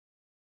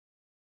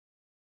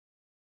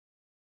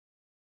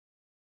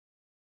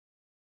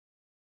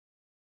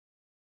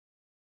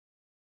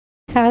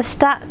I'll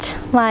start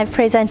my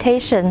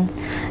presentation.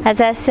 As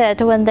I said,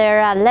 when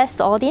there are less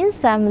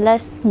audience, I'm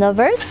less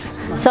nervous.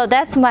 So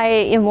that's my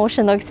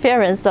emotional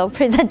experience of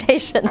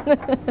presentation.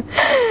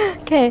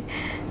 Okay,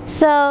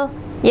 so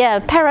yeah,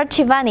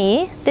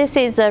 Perezhivanie, this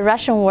is a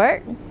Russian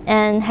word,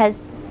 and has,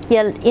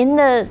 yeah, in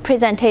the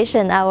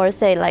presentation I will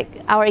say, like,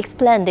 I will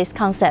explain this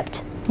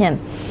concept. Yeah.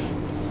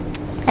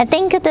 I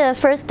think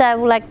first I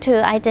would like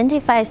to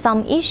identify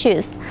some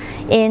issues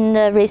in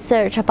the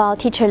research about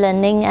teacher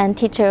learning and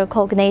teacher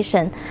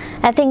cognition.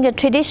 I think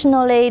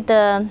traditionally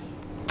the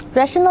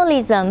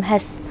rationalism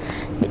has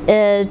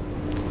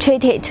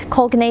treated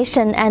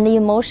cognition and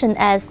emotion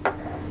as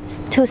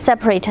two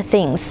separate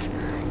things.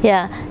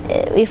 Yeah,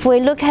 if we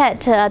look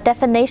at a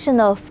definition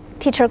of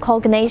teacher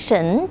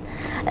cognition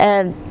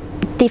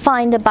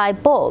defined by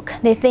book,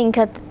 they think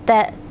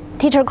that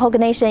teacher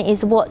cognition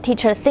is what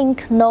teachers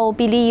think, know,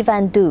 believe,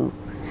 and do.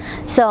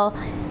 So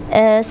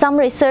some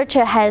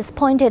researcher has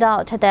pointed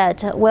out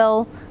that,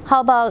 well, how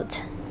about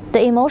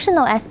the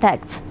emotional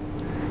aspects?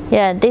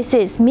 Yeah, this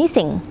is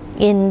missing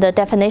in the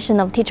definition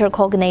of teacher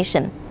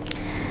cognition.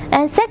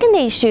 And second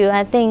issue,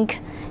 I think,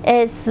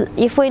 is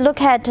if we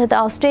look at the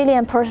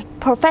Australian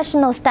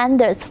professional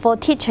standards for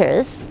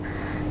teachers,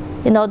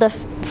 you know, the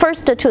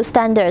first two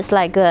standards,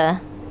 like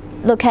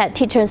look at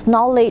teachers'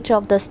 knowledge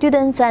of the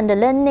students and the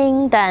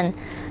learning, then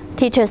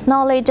teachers'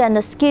 knowledge and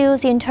the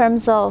skills in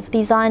terms of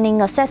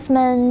designing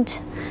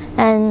assessment,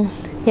 and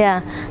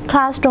yeah,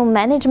 classroom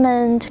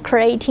management,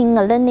 creating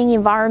a learning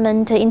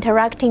environment,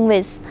 interacting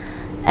with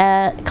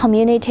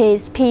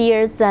communities,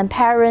 peers, and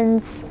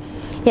parents.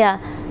 Yeah,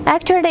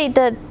 actually,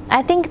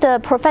 I think the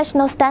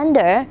professional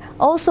standard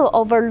also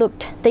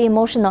overlooked the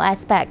emotional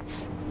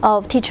aspects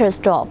of teachers'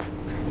 job.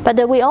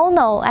 But we all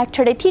know,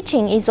 actually,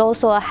 teaching is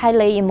also a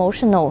highly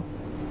emotional,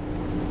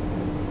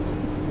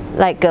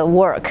 like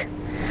work.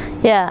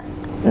 Yeah,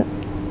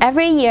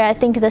 every year I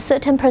think the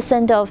certain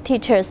percent of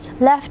teachers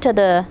left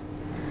the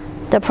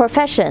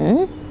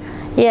profession.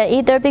 Yeah,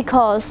 either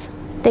because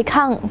they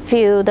can't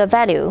feel the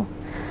value,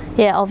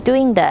 yeah, of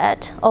doing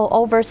that, or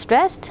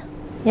overstressed,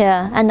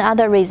 yeah, and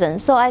other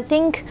reasons. So I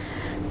think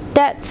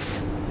that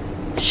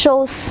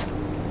shows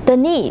the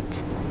need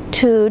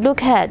to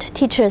look at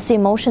teachers'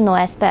 emotional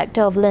aspect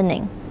of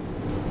learning,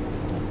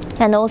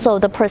 and also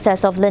the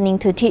process of learning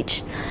to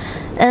teach.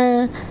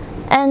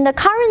 And the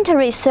current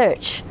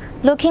research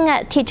looking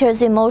at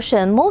teachers'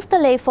 emotion,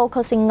 mostly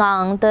focusing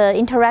on the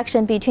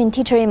interaction between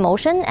teacher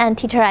emotion and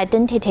teacher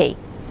identity,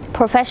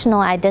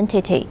 professional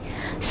identity.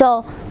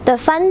 So the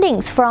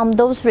findings from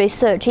those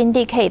research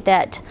indicate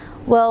that,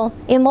 well,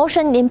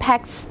 emotion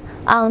impacts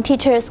on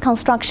teachers'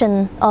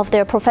 construction of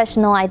their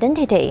professional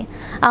identity.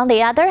 On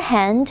the other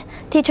hand,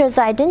 teachers'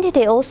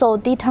 identity also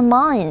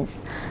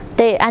determines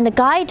and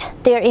guide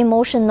their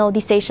emotional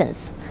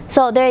decisions.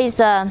 So there is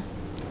a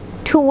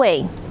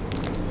two-way.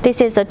 This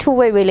is a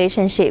two-way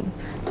relationship.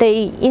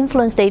 They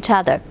influence each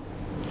other.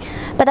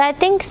 But I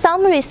think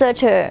some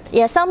researcher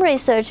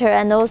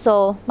and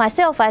also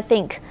myself, I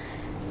think,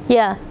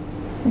 yeah,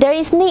 there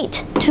is need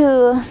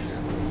to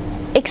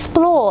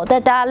explore the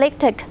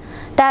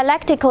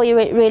dialectical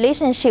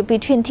relationship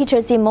between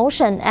teachers'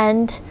 emotion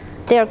and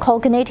their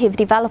cognitive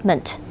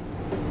development.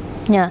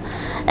 Yeah,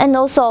 and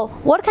also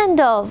what kind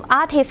of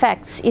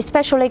artifacts,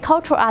 especially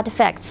cultural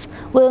artifacts,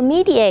 will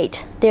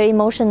mediate their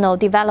emotional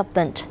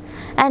development.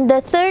 And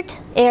the third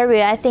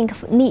area I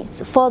think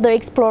needs further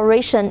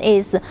exploration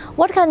is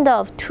what kind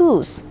of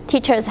tools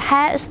teachers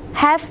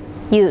have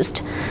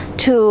used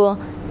to,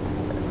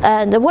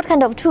 what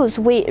kind of tools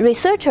we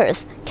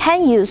researchers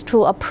can use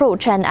to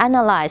approach and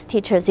analyze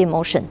teachers'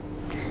 emotion.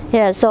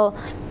 Yeah, so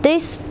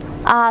these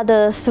are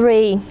the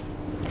three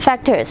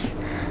factors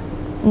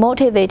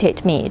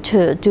motivated me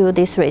to do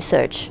this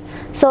research.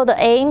 So the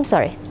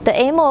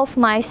aim of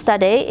my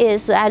study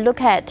is I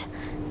look at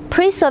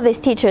pre-service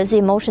teachers'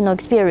 emotional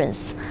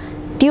experience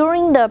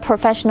during the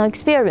professional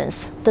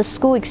experience, the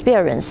school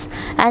experience,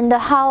 and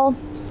how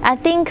I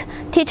think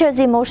teachers'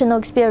 emotional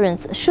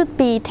experience should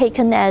be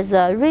taken as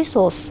a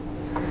resource,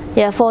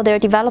 yeah, for their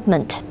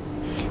development.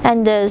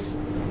 And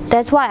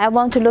that's why I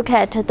want to look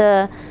at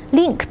the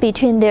link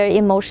between their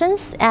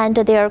emotions and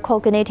their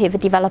cognitive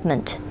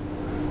development.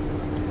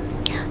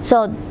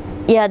 So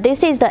yeah,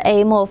 this is the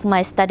aim of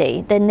my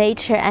study, the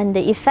nature and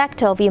the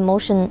effect of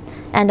emotion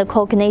and the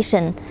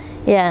cognition,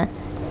 yeah,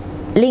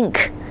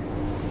 link.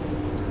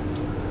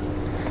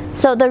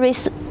 So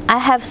I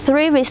have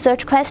three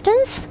research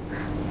questions.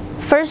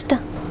 First,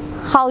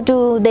 how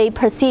do they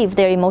perceive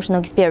their emotional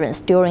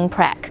experience during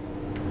prac?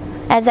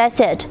 As I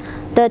said,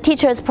 the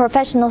teacher's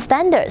professional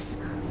standards,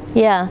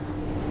 yeah,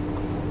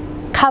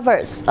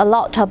 covers a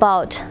lot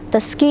about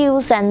the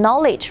skills and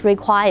knowledge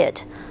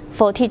required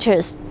for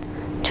teachers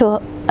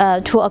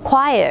to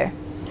acquire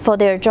for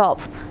their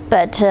job.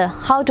 But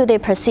how do they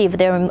perceive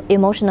their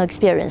emotional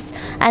experience?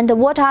 And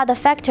what are the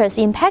factors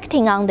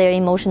impacting on their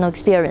emotional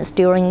experience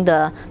during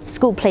the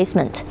school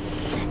placement?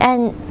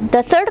 And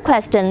the third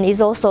question is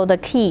also the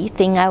key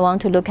thing I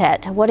want to look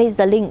at. What is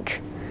the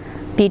link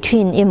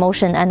between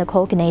emotion and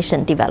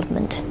cognition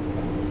development?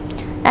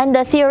 And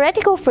the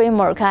theoretical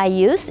framework I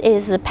use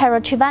is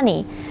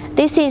Perezhivanie.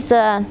 This is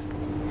a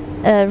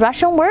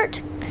Russian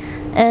word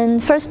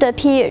and first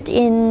appeared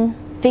in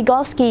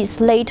Vygotsky's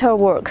later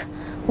work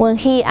when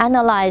he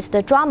analyzed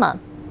the drama.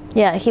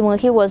 Yeah, when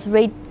he was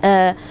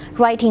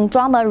writing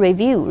drama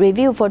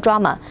review for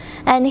drama.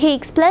 And he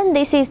explained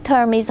this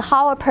term is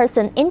how a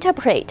person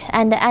interpret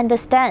and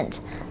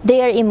understand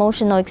their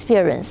emotional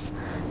experience.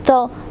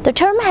 So the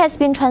term has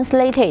been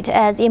translated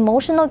as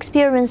emotional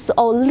experience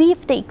or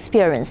lived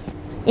experience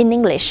in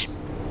English.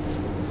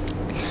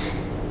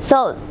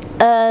 So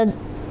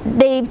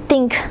they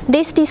think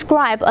this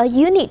describes a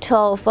unit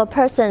of a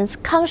person's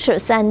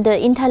conscious and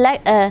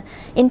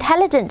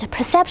intelligent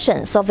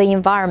perceptions of the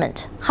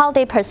environment, how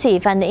they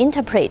perceive and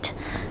interpret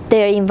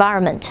their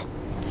environment.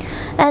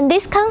 And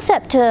this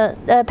concept,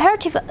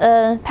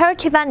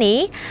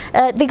 Perezhivanie,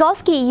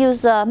 Vygotsky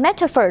used a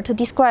metaphor to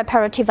describe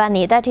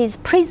Perezhivanie, that is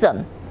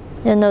prism.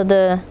 You know,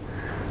 the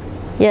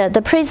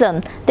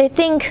prism. They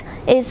think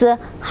is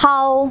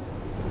how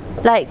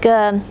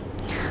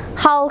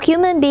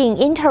human beings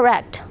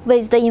interact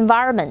with the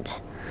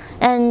environment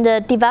and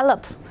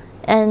develop,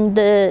 and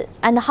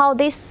how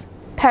this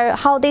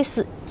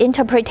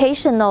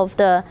interpretation of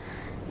the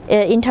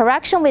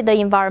interaction with the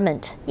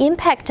environment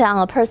impact on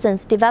a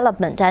person's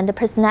development and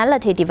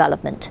personality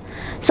development.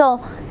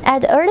 So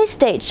at early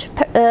stage,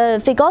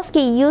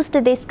 Vygotsky used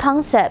this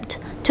concept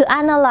to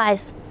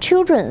analyze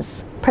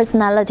children's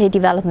personality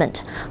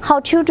development, how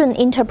children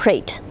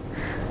interpret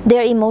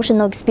their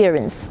emotional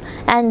experience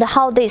and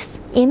how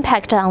this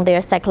impact on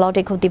their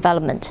psychological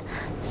development.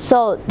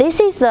 So this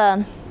is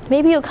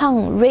maybe you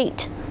can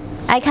read,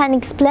 I can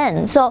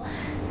explain. So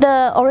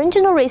the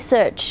original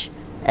research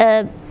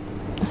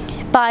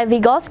by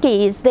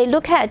Vygotsky is they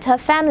look at a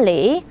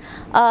family,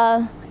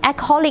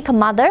 alcoholic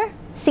mother,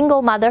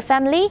 single mother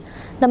family.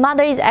 The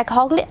mother is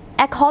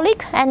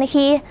alcoholic and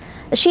she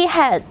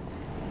had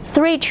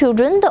 3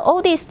 children. The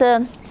oldest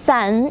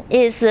son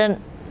is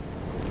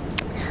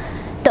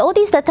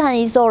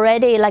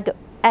already like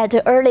at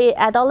early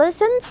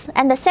adolescence,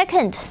 and the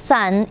second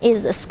son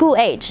is school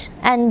age,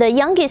 and the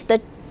youngest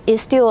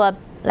is still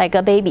like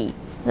a baby,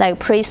 like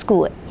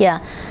preschool,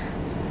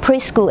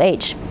 preschool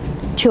age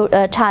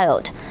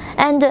child.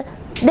 And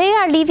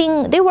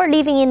they were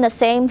living in the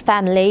same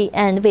family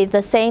and with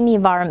the same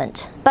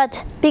environment,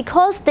 but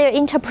because their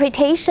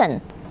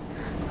interpretation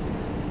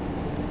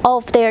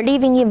of their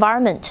living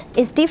environment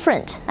is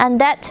different,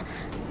 and that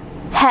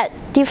had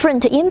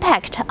different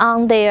impact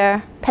on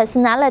their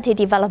personality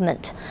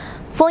development.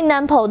 For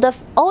example, the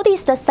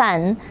oldest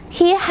son,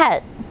 he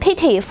had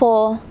pity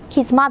for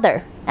his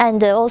mother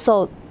and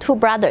also 2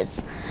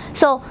 brothers.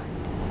 So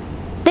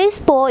this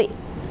boy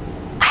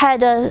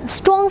had a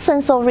strong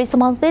sense of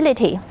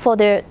responsibility for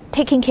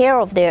taking care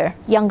of their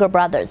younger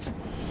brothers.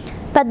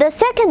 But the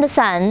second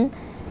son,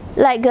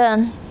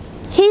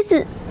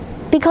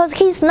 because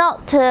he's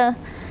not,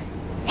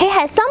 he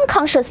has some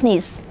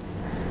consciousness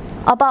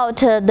about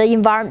the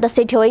environment, the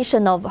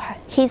situation of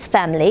his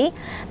family,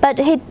 but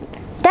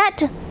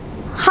that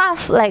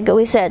half, like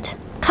we said,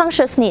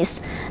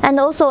 consciousness, and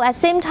also at the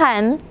same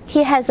time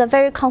he has a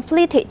very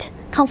conflicted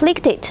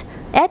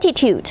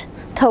attitude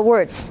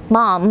towards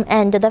mom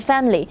and the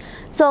family.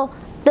 So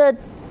the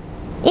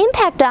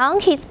impact on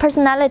his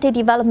personality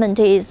development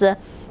is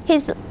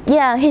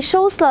he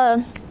shows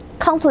the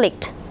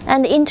conflict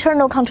and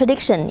internal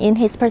contradiction in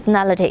his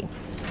personality.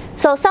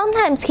 So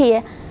sometimes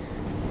he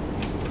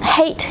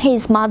hate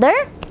his mother,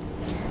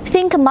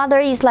 think mother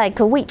is like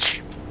a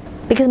witch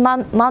because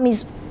mom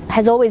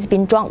has always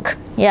been drunk.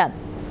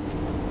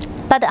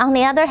 But on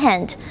the other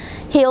hand,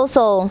 he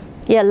also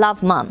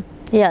loved mom.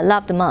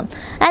 Loved mom.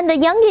 And the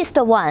youngest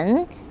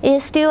one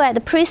is still at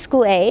the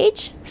preschool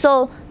age,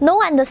 so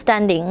no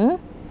understanding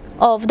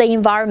of the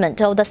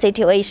environment, of the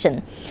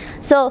situation.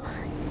 So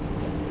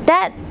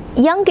that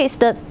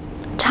youngest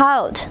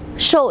child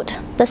showed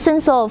the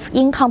sense of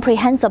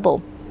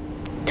incomprehensible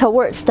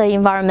towards the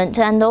environment,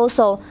 and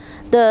also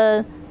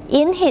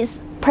in his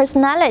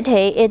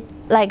personality it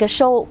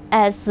show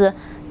as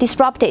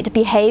disrupted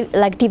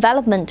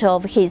development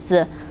of his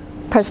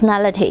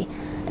personality,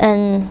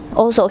 and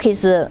also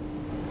his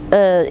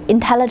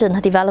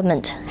intelligent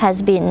development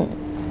has been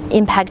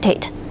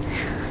impacted.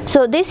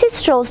 So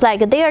this shows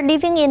they are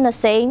living in the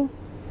same,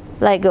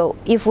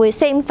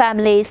 same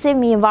family,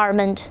 same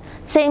environment,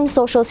 same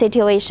social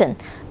situation,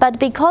 but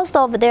because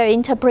of their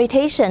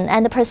interpretation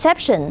and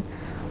perception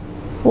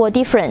were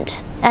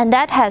different, and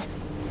that has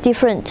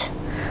different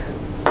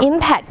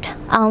impact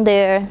on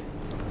their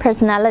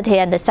personality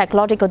and the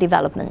psychological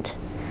development.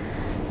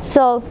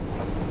 So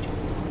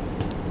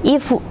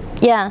if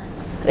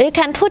we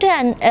can put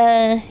in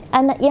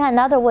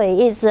another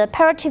way is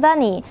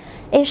Perezhivanie.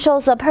 It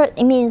shows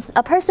it means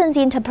a person's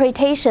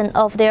interpretation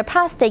of their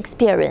past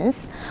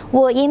experience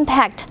will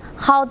impact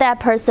how that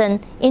person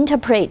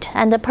interpret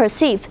and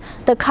perceive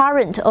the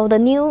current or the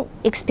new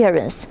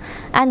experience,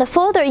 and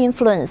further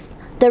influence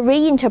the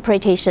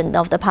reinterpretation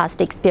of the past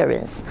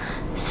experience.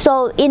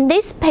 So in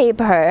this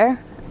paper,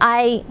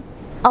 I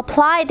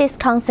apply this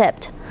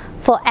concept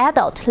for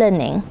adult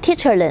learning,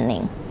 teacher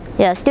learning,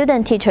 yeah,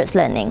 student teachers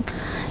learning.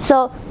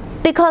 So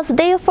because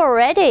they've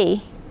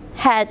already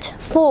had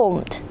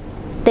formed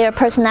their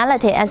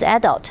personality as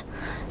adult,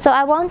 so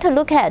I want to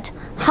look at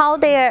how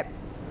their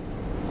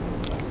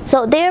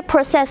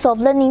process of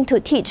learning to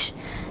teach,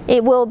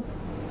 it will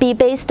be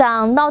based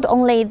on not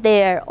only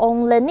their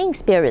own learning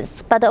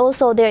experience, but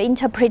also their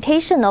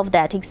interpretation of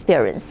that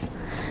experience.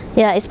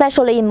 Yeah,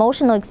 especially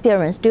emotional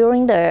experience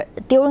during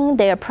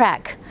their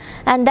prac.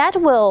 And that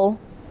will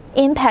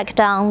impact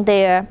on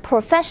their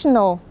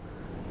professional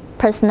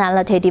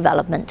personality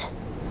development,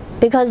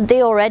 because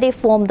they already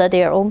formed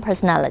their own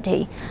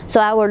personality. So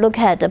I will look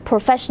at the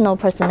professional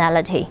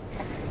personality,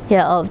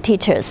 yeah, of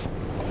teachers.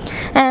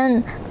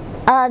 And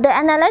the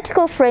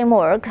analytical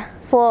framework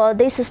for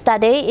this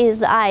study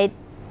is I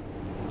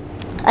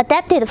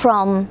adapted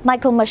from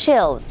Michael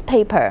Michel's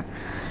paper.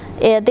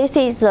 This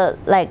is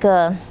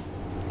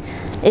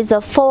is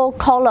a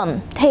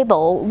 4-column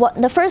table.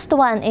 The first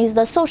one is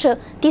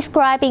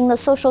describing the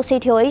social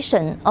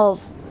situation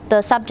of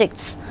the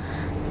subject's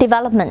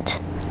development,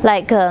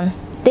 like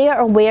their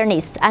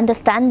awareness,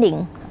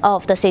 understanding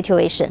of the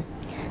situation.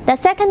 The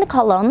second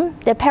column,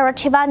 the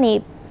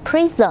Perezhivanie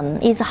prism,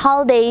 is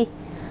how they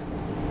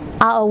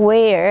are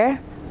aware,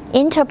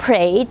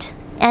 interpret,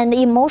 and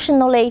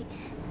emotionally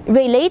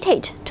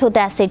related to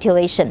that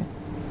situation.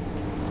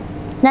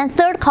 Then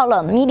third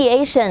column,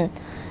 mediation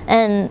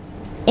and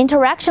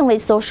interaction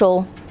with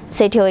social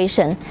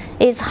situation,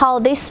 is how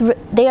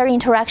their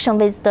interaction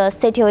with the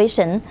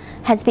situation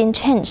has been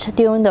changed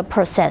during the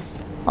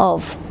process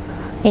of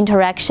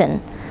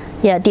interaction,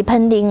 yeah,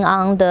 depending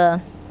on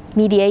the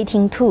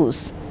mediating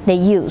tools they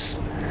use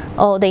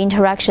or the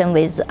interaction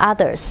with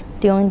others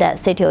during that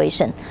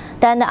situation.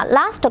 Then the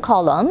last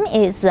column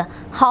is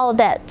how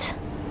that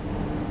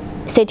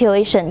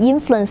situation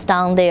influenced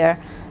on their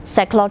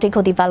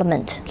psychological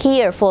development.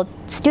 Here for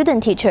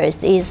student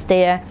teachers is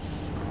their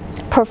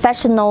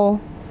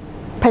professional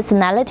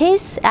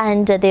personalities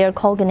and their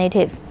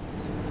cognitive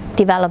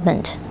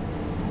development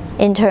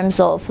in terms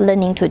of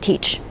learning to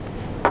teach.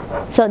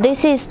 So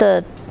this is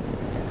the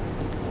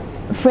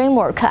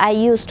framework I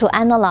use to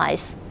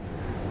analyze,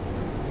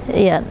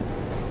 yeah,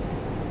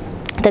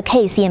 the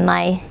case in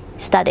my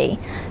study.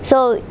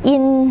 So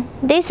in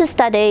this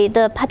study,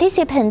 the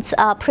participants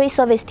are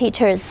pre-service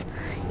teachers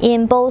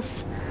in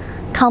both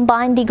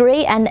combined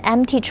degree and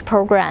MTeach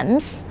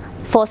programs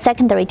for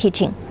secondary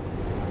teaching.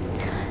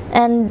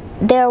 And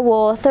there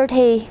were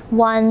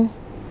 31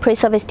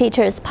 pre-service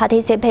teachers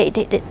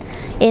participated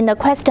in the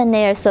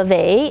questionnaire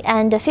survey,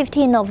 and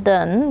 15 of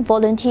them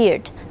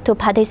volunteered to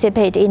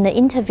participate in the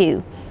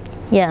interview.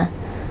 Yeah.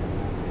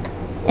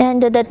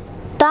 And the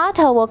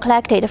data were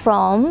collected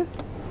from,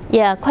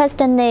 yeah,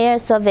 questionnaire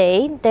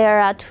survey. There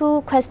are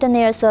 2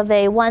 questionnaire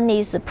survey. One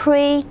is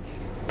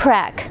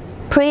pre-prac,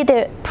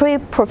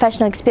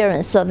 pre-professional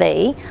experience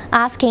survey,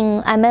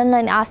 I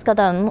mainly ask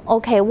them,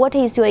 okay, what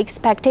is your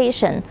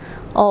expectation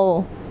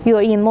or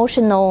your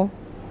emotional,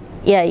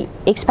 yeah,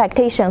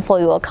 expectation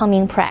for your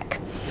coming prac?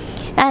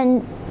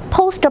 And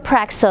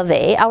post-prac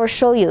survey, I will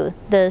show you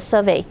the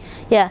survey.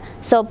 Yeah,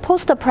 so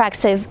post-prac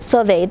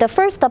survey, the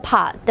first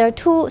part, there are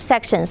 2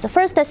 sections. The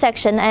first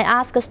section, I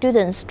ask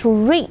students to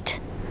rate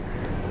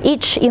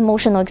each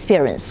emotional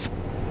experience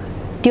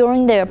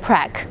during their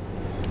prac.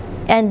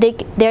 And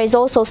there is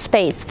also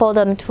space for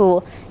them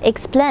to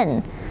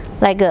explain,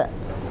 like,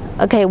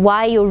 okay,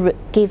 why you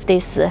give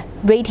this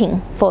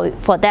rating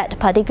for that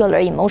particular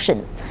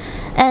emotion.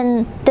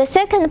 And the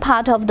second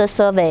part of the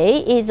survey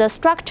is a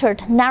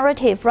structured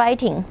narrative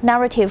writing,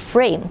 narrative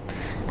frame.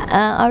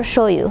 I'll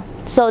show you.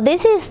 So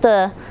this is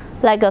the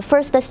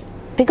first,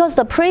 because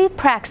the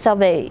pre-prac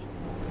survey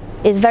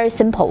is very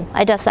simple.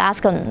 I just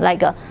ask them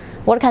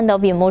what kind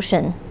of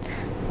emotion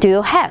do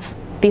you have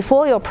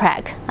before your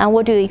prac, and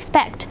what do you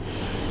expect?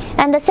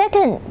 And the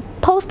second,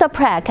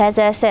 post-prac, as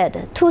I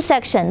said, 2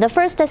 sections. The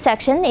first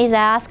section is I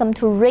ask them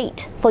to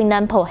rate, for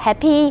example,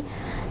 happy,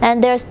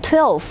 and there's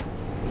 12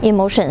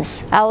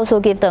 emotions. I also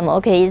give them,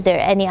 okay, is there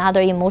any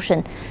other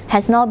emotion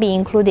has not been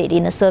included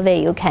in the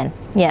survey, you can,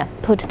 yeah,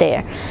 put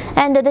there.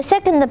 And the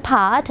second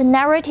part,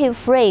 narrative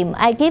frame,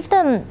 I give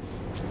them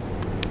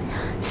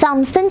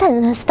some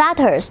sentence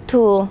starters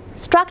to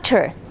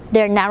structure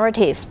their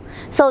narrative.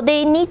 So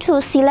they need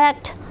to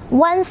select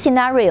one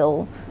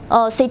scenario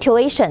or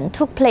situation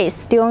took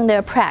place during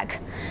their prac.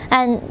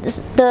 And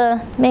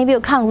maybe you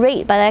can't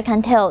read, but I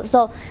can tell.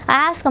 So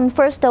I ask them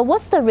first,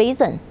 what's the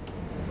reason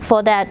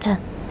for that,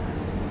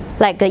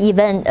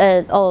 event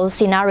or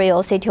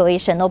scenario,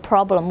 situation or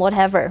problem,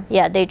 whatever,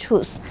 yeah, they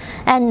choose.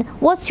 And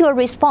what's your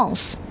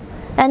response?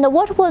 And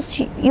what was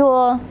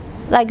your,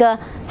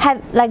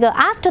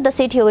 after the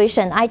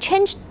situation, I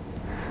changed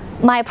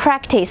my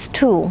practice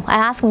too. I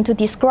ask them to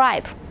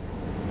describe,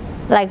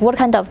 what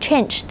kind of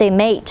change they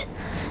made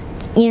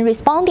in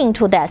responding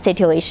to that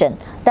situation.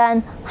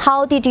 Then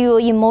how did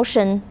your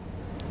emotion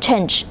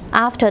change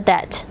after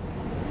that,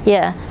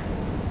 yeah,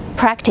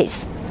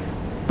 practice?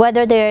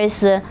 Whether there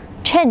is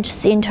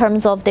changes in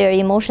terms of their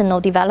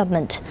emotional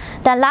development.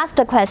 Then last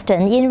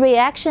question, in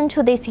reaction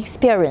to this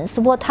experience,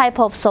 what type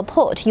of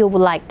support you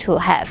would like to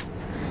have?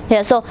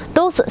 Yeah, so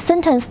those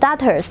sentence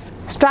starters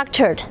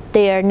structured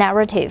their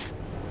narrative.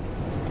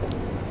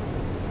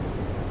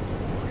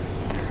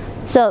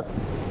 So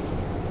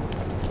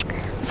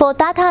for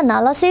data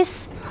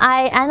analysis,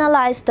 I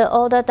analyzed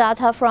all the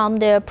data from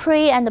the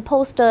pre and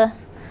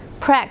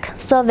post-prac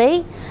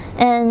survey,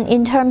 and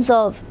in terms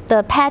of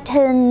the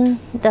pattern,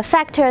 the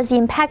factors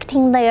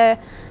impacting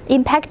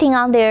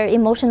on their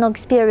emotional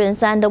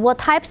experience, and what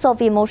types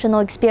of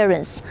emotional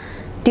experience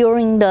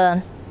during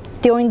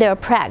their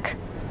prac,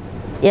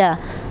 yeah,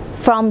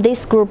 from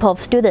this group of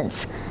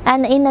students.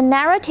 And in the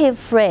narrative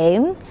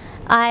frame,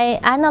 I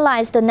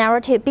analyzed the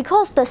narrative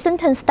because the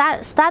sentence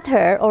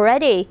starter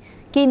already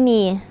give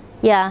me,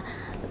 yeah,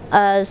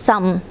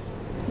 some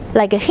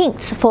like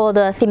hints for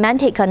the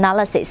semantic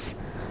analysis,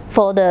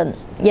 for the,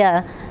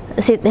 yeah,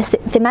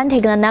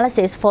 semantic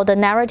analysis for the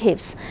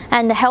narratives,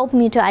 and help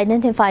me to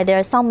identify there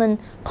is some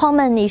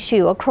common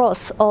issue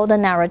across all the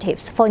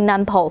narratives. For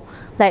example,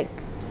 like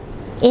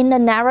in the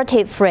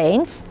narrative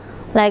frames,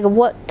 like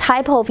what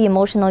type of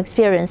emotional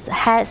experience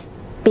have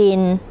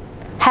been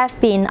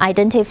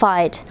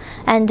identified,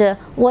 and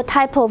what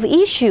type of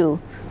issue,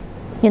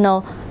 you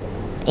know,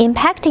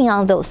 impacting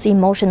on those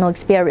emotional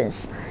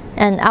experience,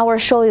 and I will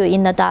show you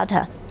in the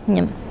data.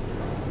 Yeah.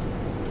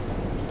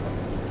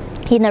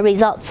 In the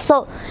results.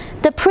 So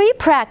the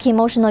pre-prac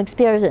emotional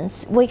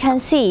experience, we can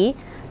see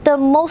the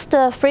most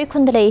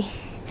frequently,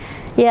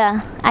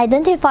 yeah,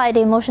 identified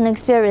emotional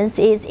experience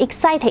is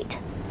excited.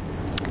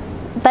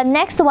 But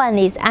next one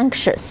is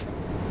anxious.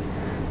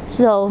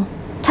 So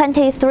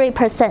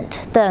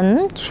 23%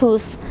 them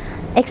choose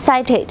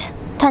excited,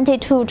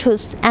 22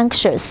 choose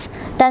anxious.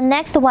 The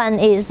next one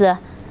is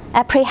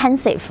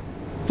apprehensive.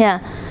 Yeah,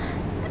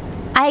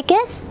 I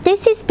guess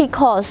this is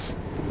because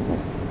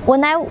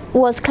when I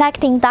was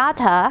collecting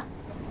data,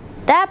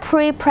 that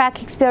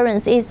pre-prac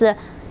experience is,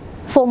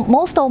 for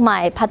most of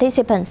my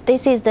participants,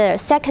 this is their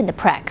second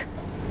prac.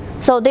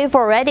 So they've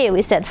already,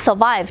 we said,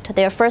 survived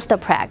their first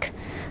prac.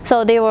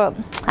 So they were,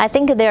 I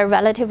think they're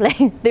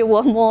relatively, they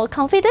were more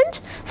confident.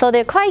 So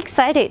they're quite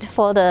excited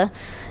for the,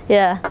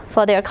 yeah,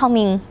 for their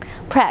coming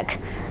prac.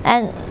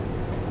 And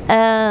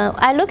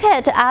I look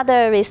at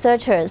other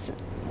researchers'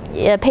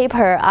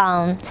 paper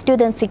on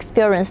students'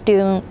 experience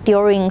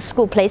during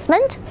school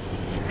placement.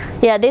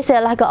 Yeah, they say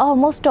like, oh,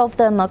 most of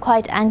them are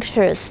quite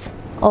anxious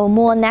or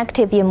more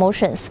negative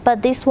emotions.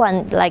 But this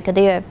one, like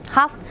they're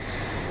half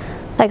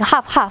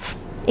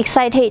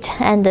excited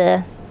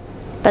and,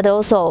 but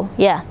also,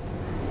 yeah,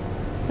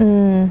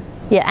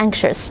 yeah,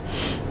 anxious.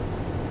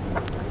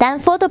 Then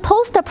for the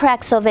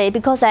post-prac survey,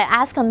 because I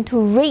asked them to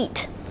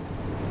rate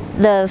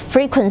the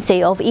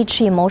frequency of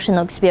each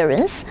emotional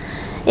experience,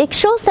 it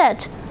shows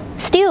that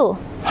still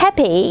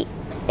happy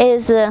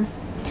is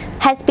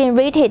has been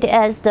rated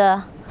as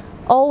the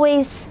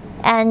always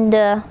and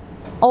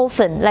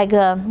often, like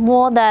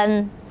more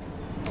than,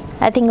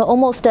 I think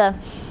almost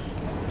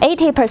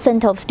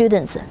 80% of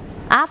students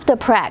after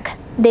prac,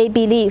 they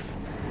believe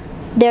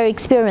their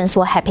experience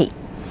was happy.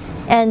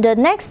 And the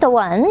next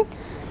one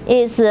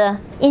is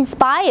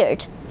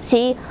inspired.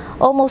 See,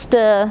 almost,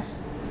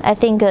 I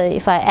think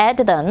if I add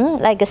them,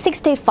 like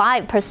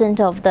 65%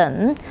 of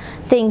them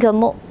think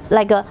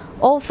like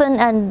often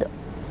and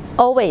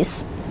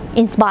always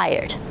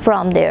inspired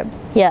from their,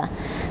 yeah,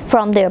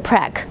 from their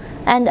prac.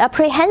 And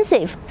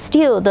apprehensive,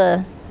 still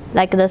the,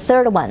 like the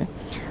third one,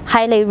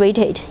 highly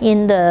rated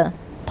in the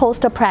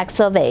post-prac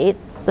survey,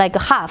 like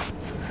half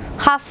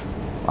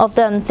of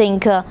them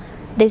think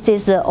this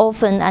is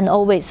often and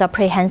always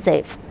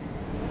apprehensive.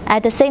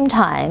 At the same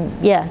time,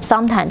 yeah,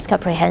 sometimes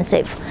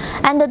apprehensive.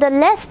 And the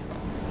less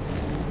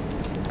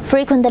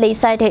frequently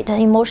cited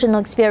emotional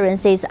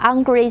experience is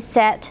angry,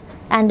 sad,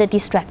 and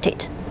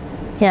distracted.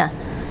 Yeah,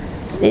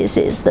 this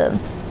is the.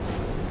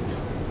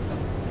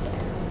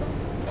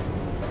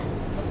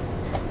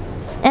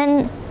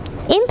 And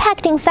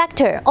impacting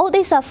factor, all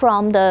these are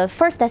from the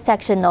first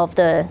section of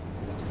the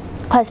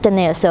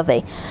questionnaire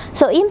survey.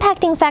 So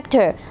impacting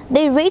factor,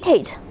 they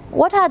rated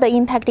what are the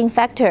impacting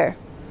factor,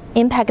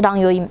 impact on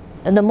your,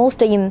 the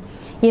most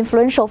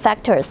influential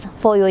factors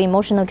for your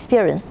emotional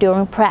experience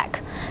during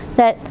prac.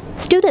 That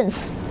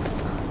students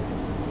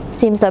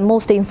seems the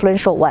most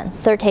influential one,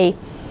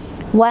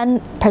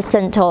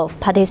 31% of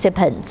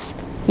participants,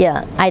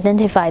 yeah,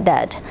 identify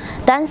that.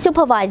 Then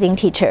supervising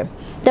teacher.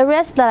 The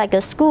rest, like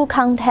a school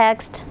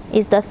context,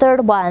 is the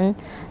third one.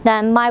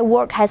 Then my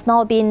work has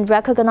not been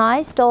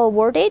recognized or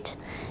awarded.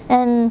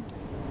 And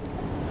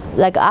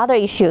like other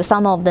issues,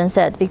 some of them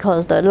said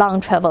because the long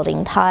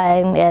traveling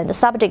time and the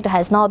subject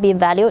has not been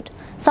valued.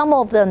 Some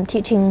of them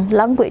teaching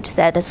language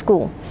at the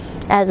school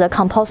as a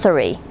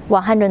compulsory,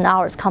 100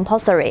 hours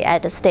compulsory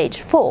at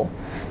stage 4.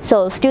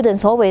 So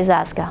students always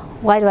ask,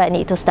 why do I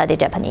need to study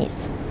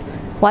Japanese?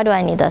 Why do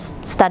I need to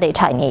study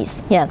Chinese?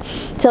 Yeah,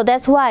 so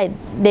that's why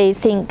they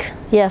think,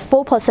 yeah,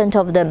 4%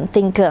 of them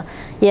think,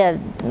 yeah,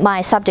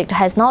 my subject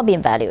has not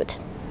been valued.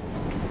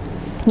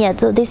 Yeah,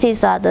 so this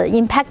is the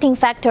impacting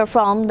factor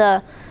from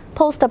the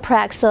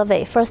post-prac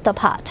survey, first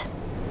part.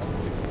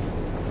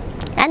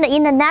 And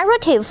in the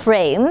narrative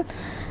frame,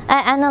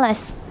 I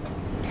analyze,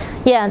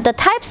 the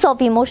types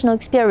of emotional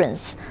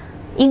experience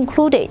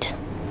included.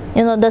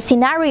 The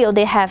scenario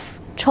they have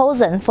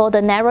chosen for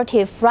the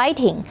narrative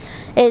writing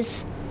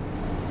is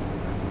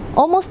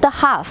almost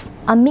half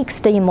a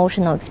mixed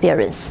emotional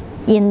experience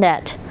in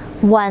that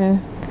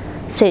one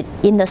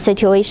in the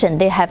situation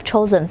they have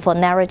chosen for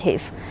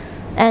narrative,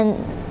 and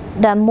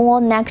they're more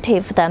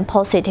negative than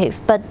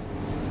positive. But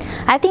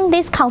I think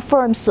this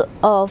confirms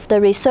of the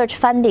research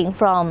funding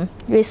from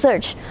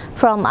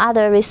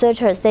other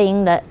researchers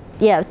saying that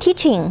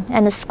teaching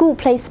and school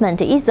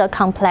placement is a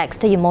complex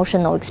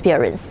emotional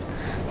experience.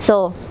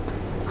 So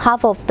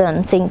half of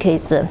them think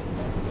it's a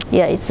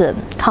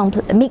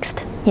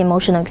mixed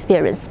emotional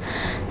experience.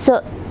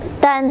 So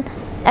then,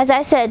 as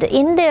I said,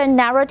 in their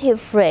narrative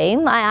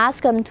frame, I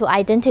ask them to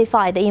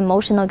identify the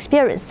emotional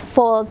experience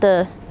for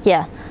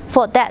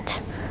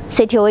that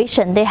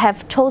situation they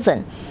have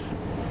chosen.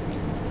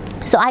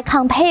 So I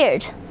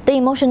compared the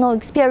emotional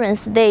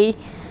experience they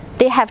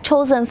have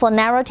chosen for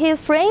narrative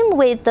frame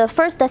with the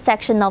first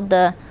section of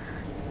the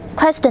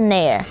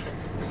questionnaire.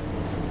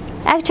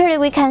 Actually,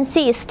 we can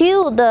see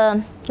still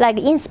the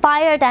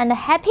inspired and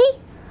happy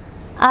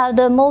are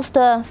the most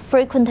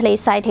frequently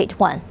cited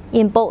one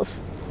in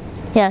both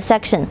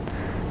section.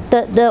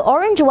 The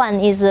orange one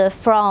is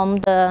from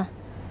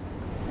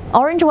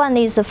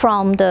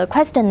the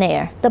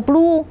questionnaire. The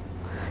blue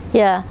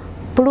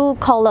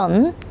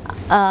column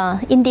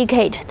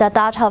indicate the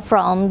data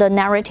from the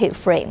narrative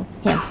frame.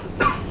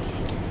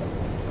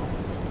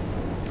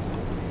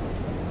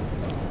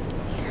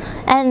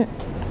 And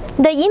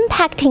the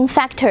impacting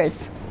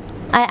factors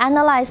I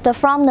analyzed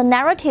from the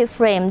narrative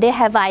frame. They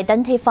have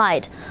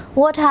identified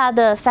what are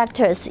the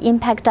factors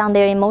impact on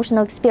their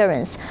emotional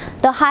experience.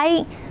 The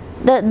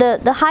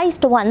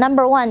highest one,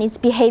 number one, is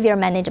behavior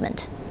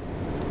management.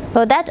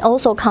 So that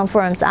also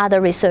confirms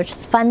other research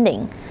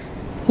funding.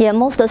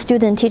 Most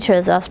student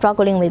teachers are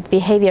struggling with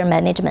behavior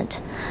management.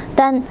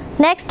 Then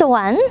next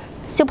one,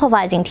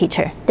 supervising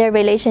teacher. Their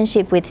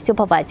relationship with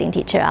supervising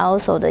teacher are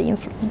also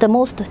the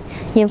most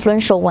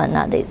influential one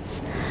are these.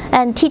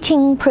 And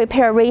teaching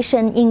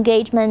preparation,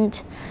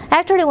 engagement.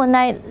 Actually, when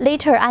I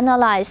later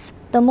analyze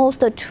the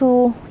most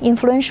two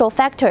influential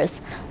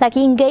factors, like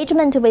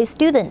engagement with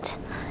students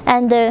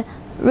and the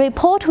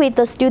report with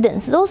the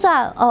students, those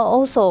are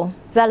also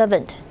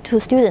relevant to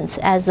students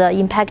as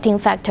impacting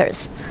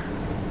factors.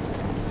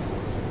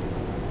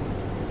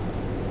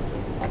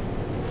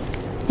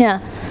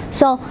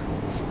 So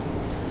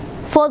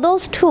for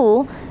those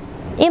two,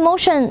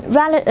 emotion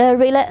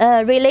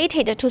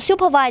related to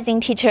supervising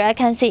teacher,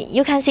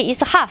 you can see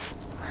it's half.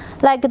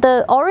 Like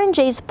the orange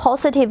is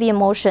positive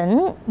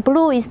emotion,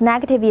 blue is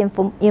negative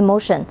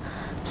emotion.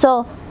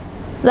 So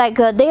like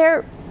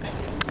their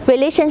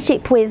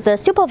relationship with the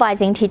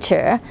supervising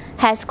teacher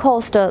has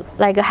caused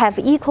have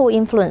equal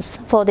influence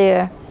for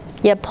their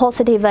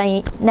positive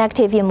and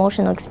negative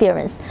emotional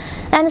experience.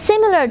 And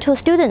similar to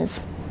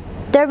students,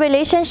 their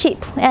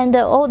relationship and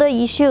all the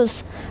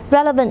issues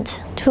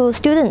relevant to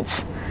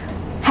students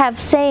have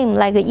same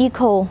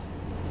equal,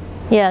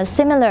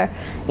 similar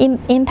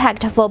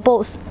impact for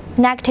both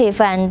negative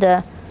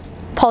and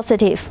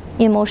positive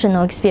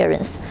emotional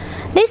experience.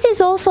 This is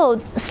also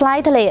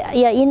slightly,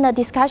 in the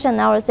discussion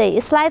I would say,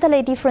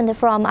 slightly different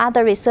from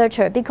other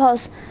researchers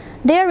because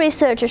their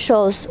research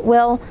shows,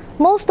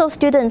 most of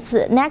students'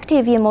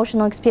 negative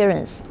emotional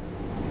experience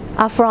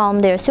are from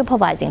their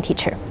supervising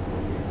teacher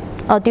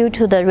or due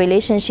to the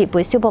relationship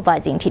with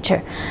supervising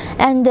teacher.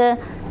 And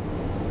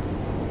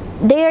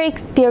their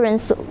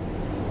experience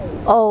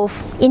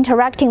of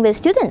interacting with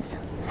students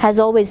has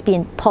always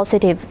been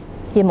positive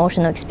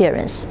emotional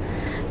experience.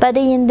 But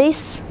in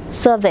this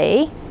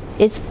survey,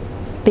 it's a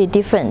bit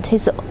different.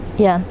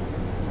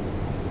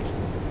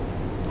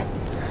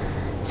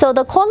 So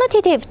the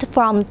qualitative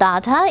from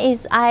data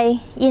is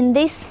in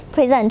this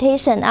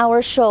presentation, I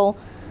will show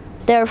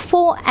there are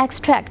 4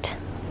 extracts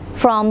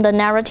from the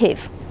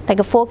narrative,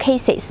 4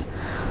 cases.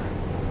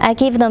 I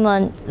give them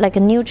a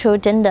neutral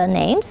gender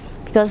names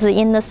because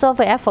in the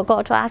survey I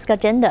forgot to ask a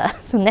gender.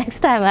 So next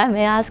time I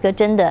may ask a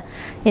gender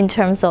in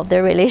terms of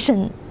their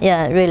relation,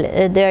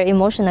 their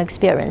emotional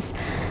experience.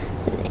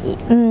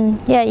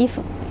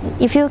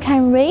 If you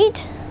can read,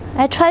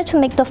 I try to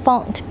make the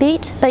font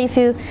big, but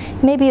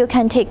maybe you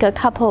can take a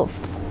couple of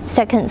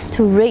seconds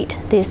to read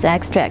this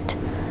extract.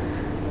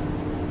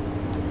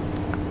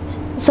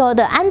 So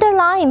the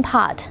underlying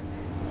part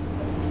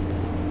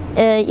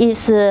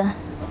is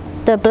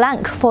the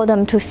blank for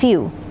them to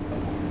fill.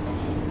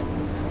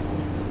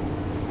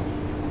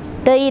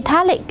 The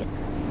italic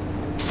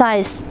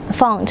size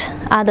font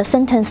are the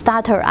sentence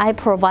starter I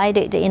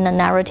provided in the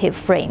narrative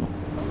frame.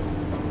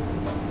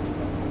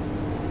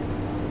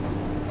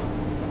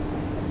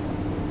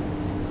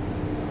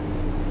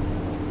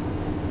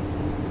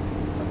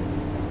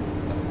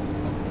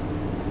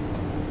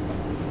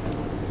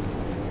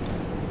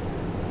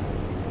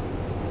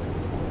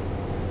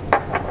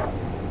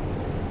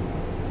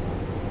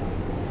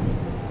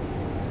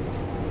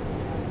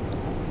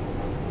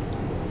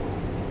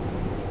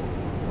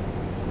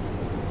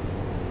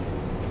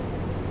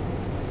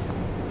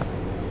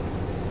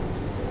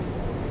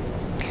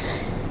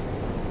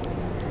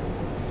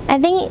 I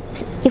think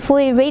if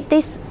we read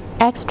this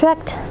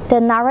extract,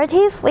 the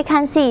narrative, we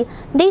can see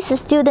this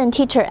student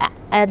teacher,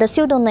 the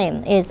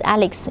pseudonym is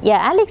Alex. Yeah,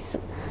 Alex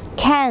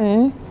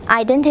can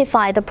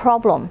identify the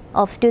problem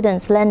of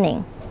students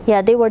learning.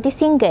 Yeah, they were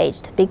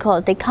disengaged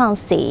because they can't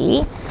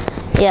see,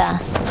 yeah,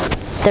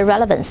 the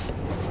relevance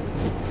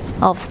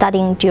of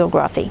studying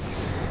geography.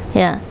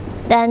 Yeah,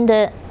 and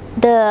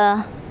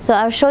so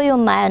I'll show you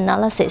my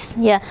analysis.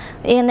 Yeah,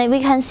 and we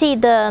can see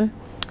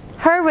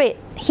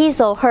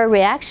his or her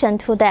reaction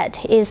to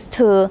that is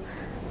to,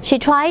 she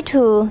tried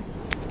to,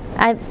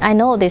 I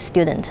know this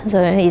student,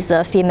 so he's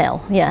a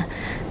female, yeah,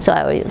 so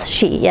I will use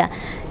she,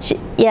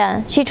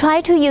 yeah. She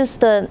tried to use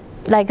the,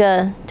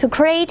 to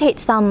create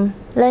some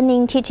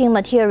learning teaching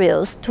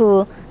materials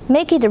to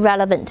make it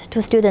relevant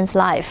to students'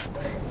 life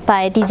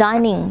by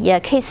designing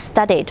case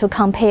study to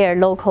compare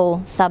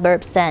local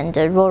suburbs and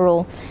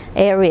rural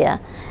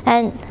area.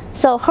 And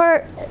so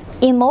her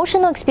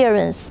emotional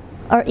experience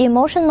or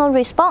emotional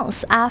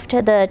response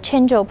after the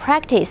change of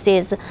practice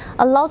is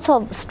a lot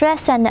of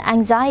stress and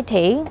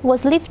anxiety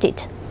was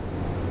lifted.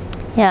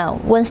 Yeah,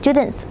 when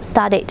students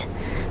started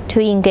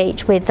to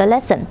engage with the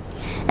lesson.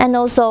 And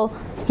also,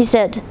 he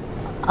said,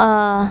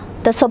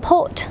 the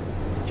support,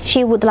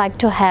 she would like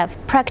to have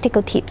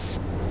practical tips.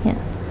 Yeah.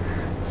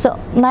 So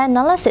my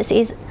analysis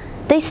is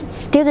this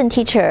student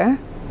teacher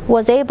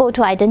was able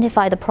to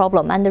identify the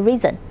problem and the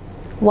reason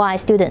why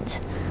students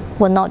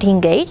were not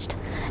engaged.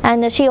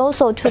 And she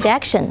also took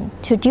action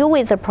to deal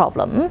with the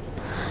problem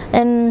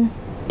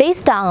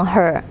based on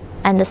her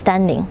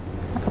understanding,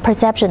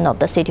 perception of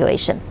the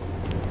situation,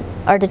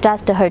 or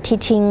adjust her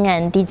teaching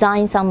and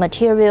design some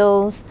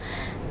materials.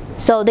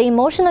 So the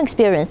emotional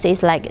experience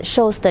is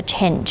shows the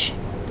change.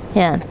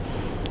 Yeah.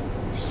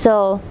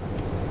 So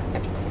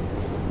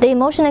the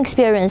emotional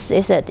experience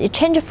is that it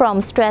changed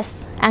from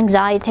stress,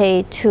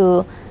 anxiety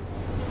to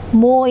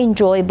more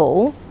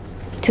enjoyable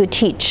to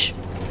teach.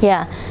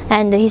 Yeah,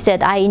 and he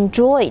said, I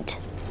enjoyed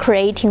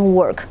creating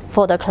work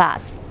for the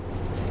class.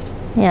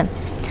 Yeah,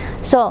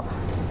 so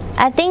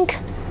I think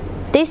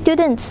these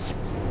students,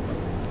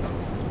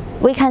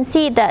 we can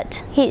see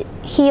that he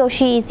or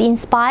she is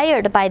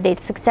inspired by this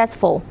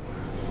successful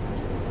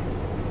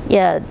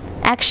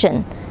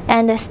action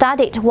and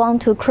started to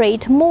want to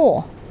create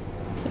more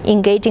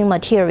engaging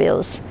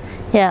materials,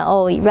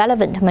 or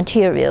relevant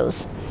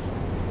materials.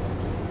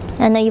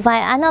 And if I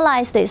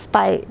analyze this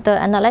by the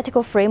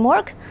analytical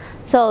framework,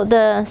 so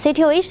the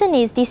situation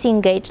is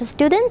disengaged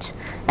student,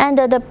 and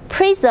the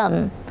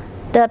prism,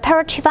 the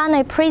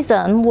Perezhivanie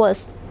prism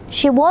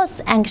she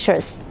was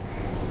anxious,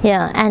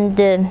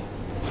 and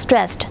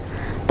stressed.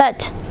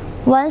 But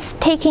once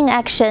taking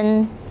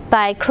action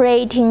by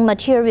creating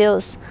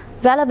materials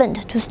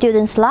relevant to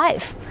students'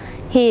 life,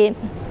 he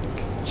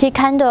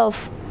kind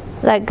of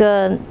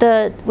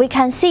we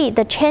can see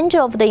the change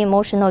of the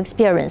emotional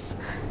experience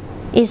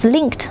is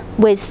linked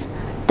with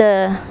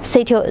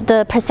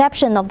the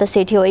perception of the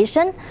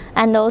situation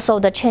and also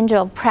the change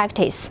of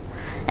practice,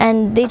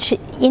 and which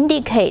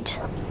indicate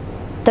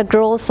the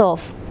growth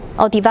of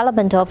or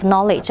development of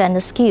knowledge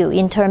and skill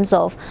in terms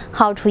of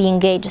how to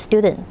engage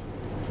students.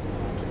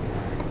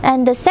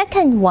 And the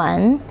second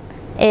one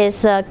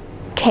is a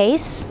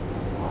case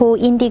who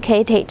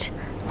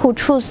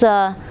chose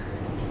a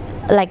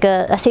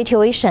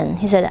situation.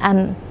 He said,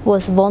 I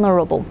was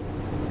vulnerable.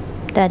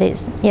 That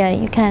is,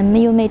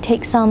 you may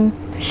take some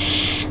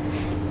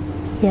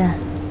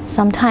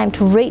time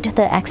to read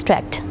the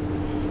extract.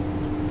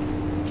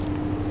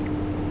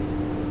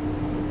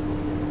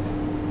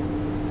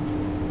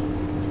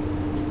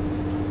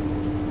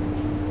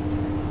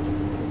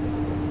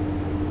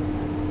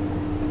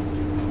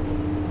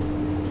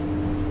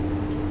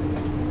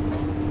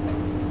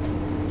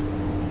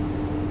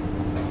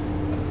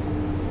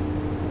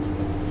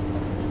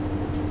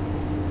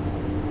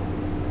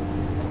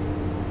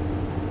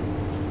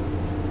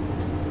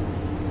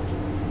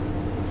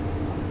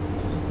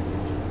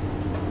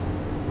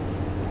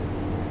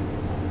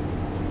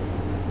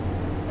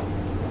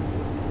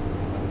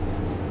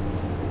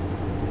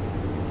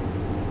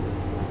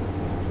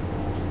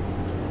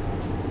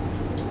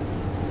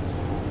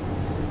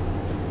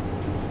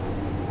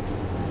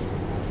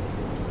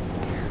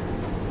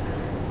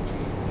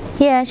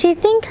 Yeah, she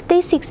think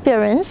this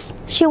experience,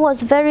 she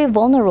was very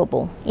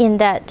vulnerable in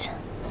that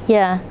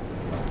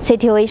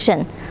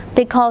situation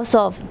because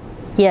of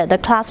the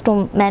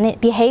classroom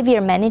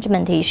behavior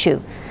management issue.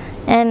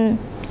 And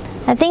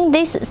I think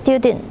this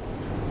student,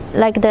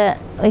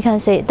 we can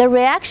say the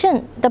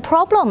reaction, the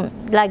problem,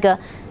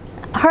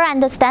 her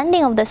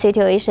understanding of the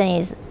situation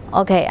is,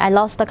 okay, I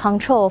lost the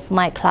control of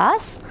my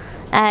class.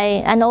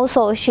 And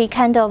also she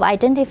kind of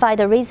identified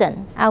the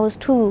reason. I was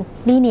too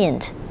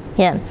lenient.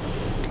 Yeah.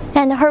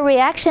 And her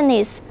reaction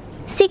is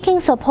seeking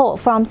support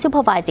from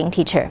supervising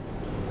teacher,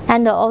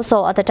 and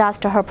also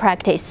adjust her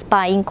practice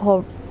by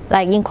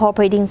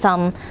incorporating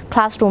some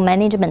classroom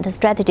management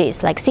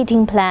strategies like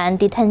seating plan,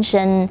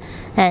 detention,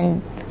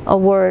 and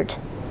award.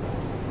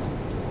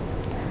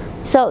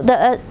 So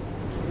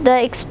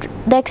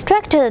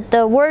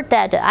the word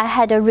that I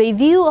had a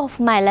review of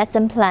my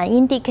lesson plan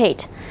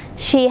indicate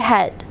she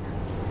had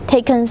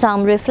taken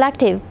some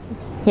reflective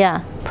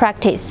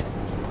practice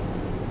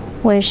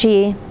when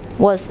she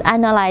was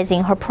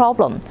analyzing her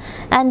problem.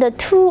 And the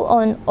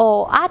tool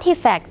or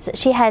artifacts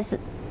she has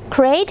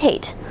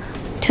created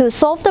to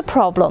solve the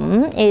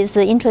problem is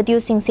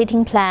introducing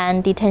sitting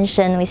plan,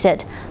 detention, we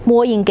said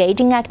more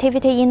engaging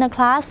activity in the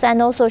class,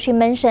 and also she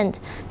mentioned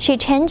she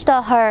changed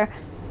her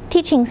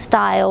teaching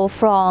style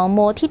from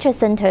more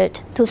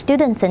teacher-centered to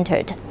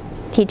student-centered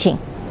teaching.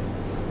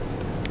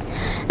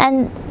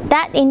 And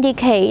that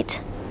indicate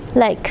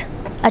like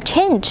a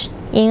change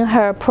in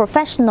her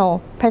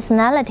professional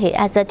personality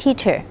as a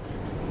teacher.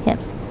 Yeah.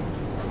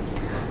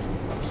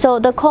 So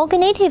the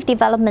cognitive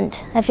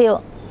development, I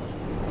feel,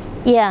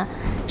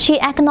 she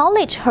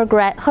acknowledged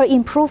her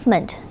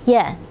improvement.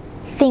 Yeah,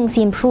 things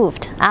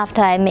improved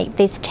after I made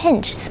these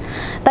changes.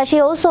 But she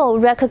also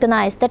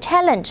recognized the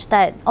challenge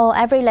that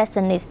every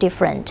lesson is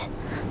different.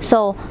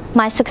 So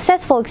my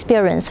successful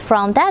experience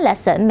from that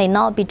lesson may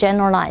not be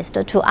generalized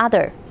to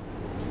other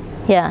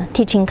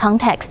teaching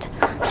context.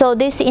 So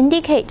this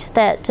indicates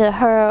that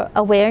her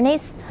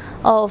awareness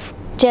of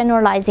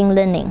generalizing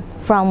learning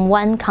from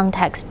one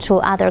context to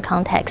other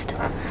context.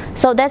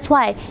 So that's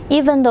why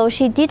even though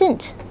she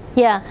didn't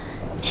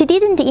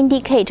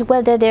indicate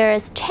whether there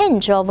is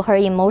change of her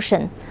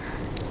emotion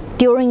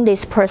during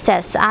this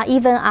process,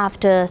 even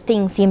after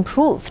things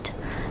improved.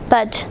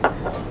 But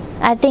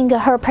I think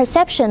her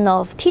perception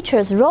of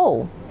teacher's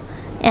role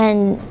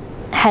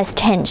has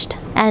changed,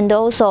 and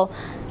also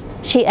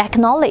she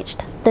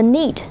acknowledged the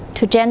need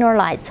to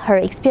generalize her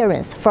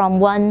experience from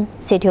one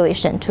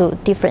situation to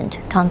different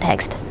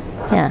context.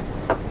 Yeah.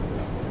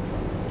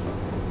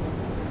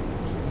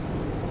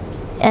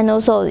 And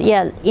also,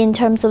 in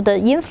terms of the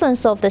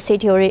influence of the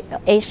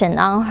situation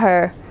on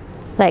her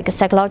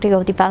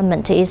psychological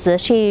development is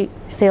she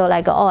feel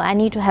like, I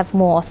need to have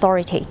more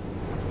authority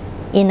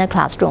in the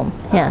classroom.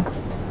 Yeah.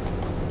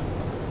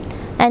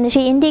 And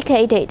she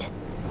indicated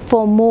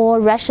for more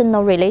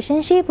rational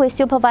relationship with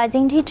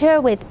supervising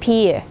teacher, with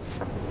peers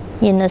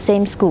in the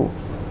same school.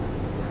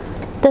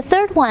 The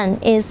third one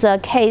is a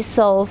case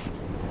of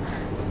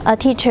a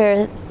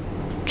teacher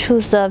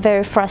choose a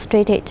very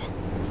frustrating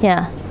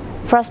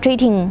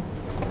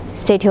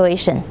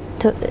situation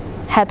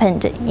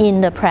happened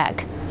in the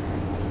Prague.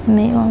 You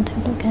may want to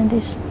look at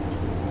this.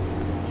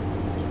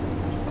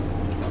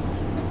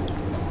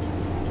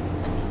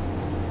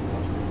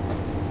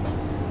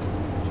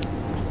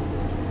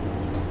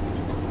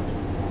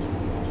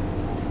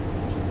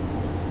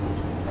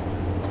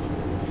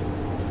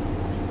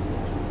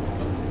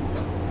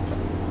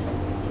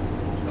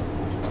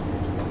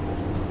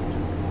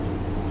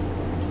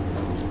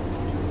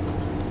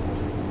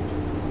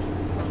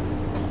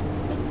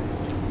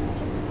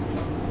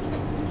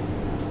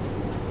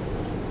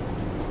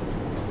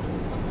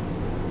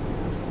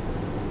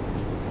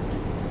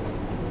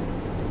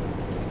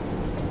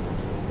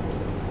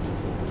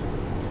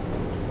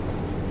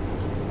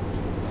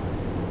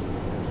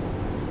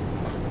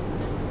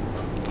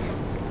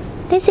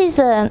 This is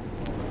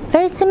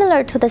very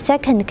similar to the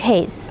second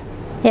case.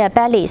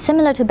 Belly,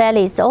 similar to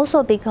Belly's,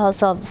 also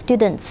because of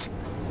students'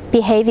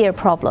 behavior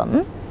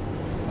problem.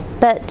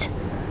 But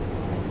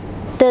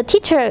the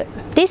teacher,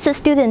 this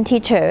student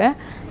teacher,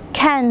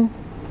 can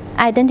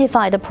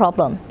identify the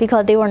problem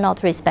because they were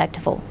not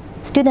respectful.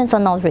 Students are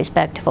not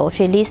respectful.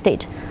 She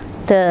listed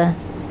their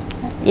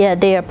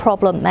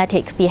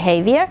problematic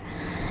behavior,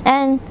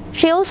 and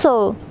she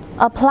also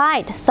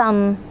applied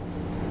some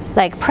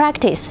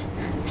practice,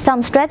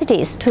 some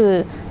strategies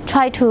to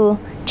try to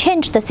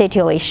change the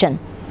situation.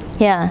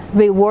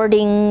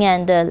 Rewarding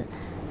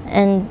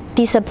and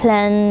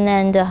discipline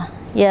and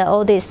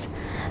all this.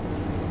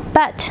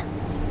 But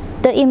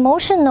the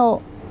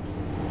emotional,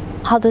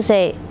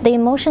 the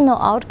emotional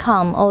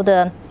outcome or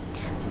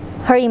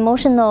her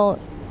emotional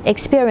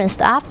experience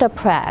after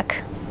Prague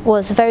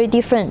was very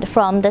different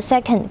from the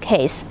second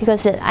case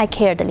because I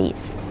cared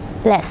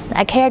less.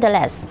 I cared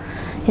less.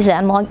 He said,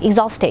 I'm more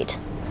exhausted.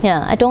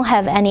 I don't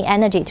have any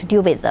energy to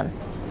deal with them.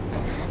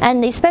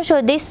 And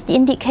especially this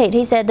indicates,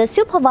 he said, the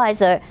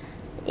supervisor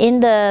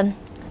in the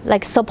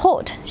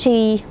support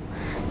she's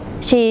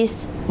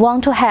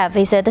want to have,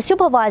 he said, the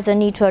supervisor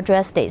need to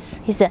address this.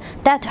 He said,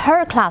 that's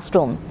her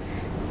classroom,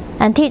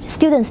 and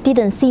students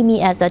didn't see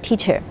me as a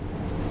teacher.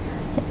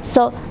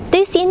 So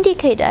this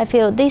indicates, I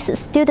feel, this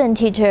student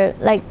teacher,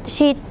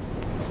 she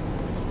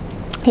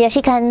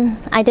can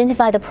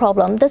identify the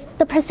problem.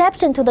 The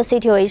perception to the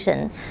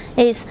situation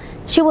is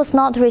she was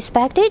not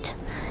respected,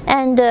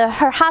 and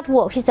her hard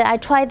work, he said, I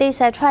tried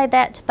this, I tried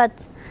that,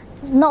 but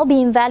not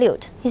being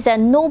valued. He said,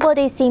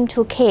 nobody seemed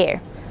to care.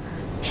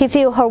 She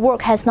feels her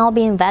work has not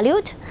been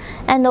valued,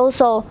 and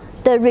also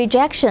the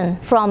rejection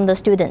from the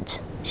student.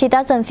 She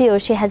doesn't feel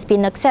she has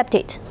been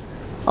accepted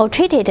or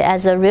treated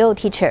as a real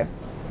teacher,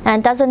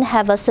 and doesn't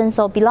have a sense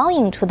of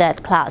belonging to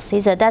that class.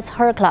 He said, that's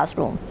her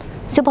classroom,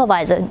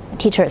 supervisor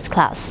teacher's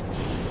class.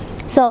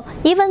 So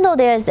even though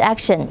there is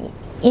action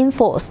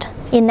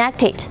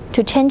enacted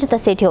to change the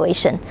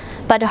situation,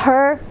 but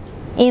her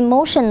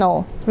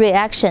emotional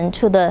reaction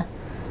to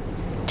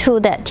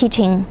that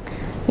teaching,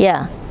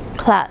 yeah,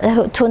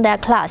 to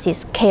that class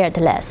is cared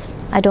less.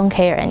 I don't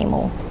care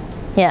anymore.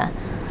 Yeah.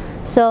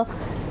 So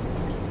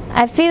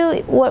I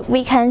feel what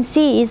we can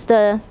see is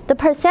the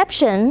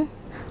perception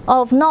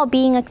of not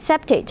being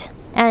accepted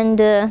and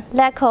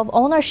lack of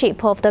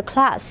ownership of the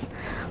class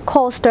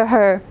caused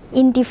her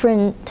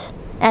indifferent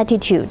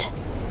attitude.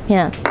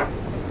 Yeah.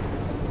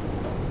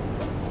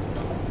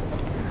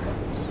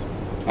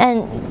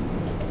 And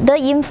the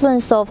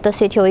influence of the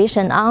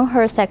situation on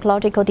her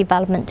psychological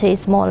development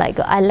is more like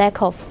a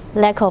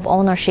lack of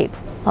ownership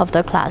of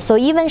the class. So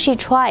even she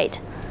tried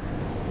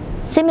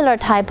similar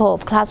type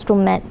of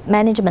classroom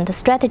management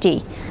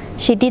strategy,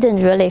 she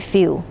didn't really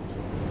feel,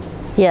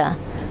 yeah,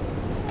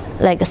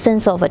 like a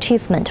sense of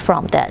achievement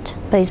from that.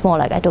 But it's more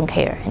like I don't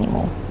care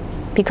anymore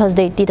because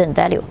they didn't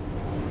value.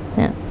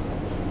 Yeah.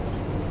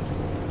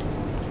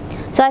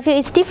 So I feel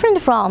it's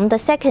different from the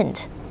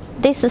second.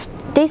 This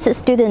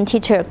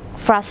student-teacher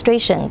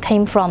frustration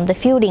came from the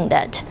feeling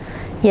that,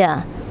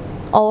 yeah,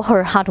 all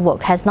her hard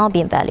work has not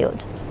been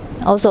valued.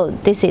 Also,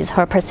 this is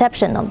her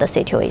perception of the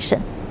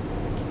situation.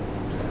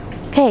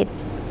 Okay,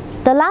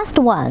 the last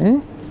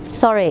one.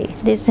 Sorry,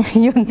 this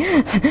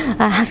I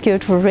ask you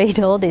to read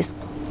all this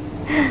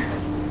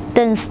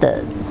dense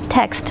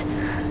text.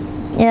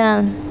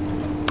 Yeah.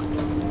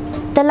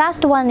 The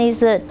last one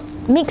is a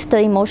mixed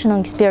emotional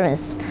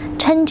experience,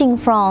 changing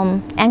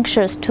from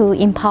anxious to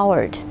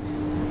empowered.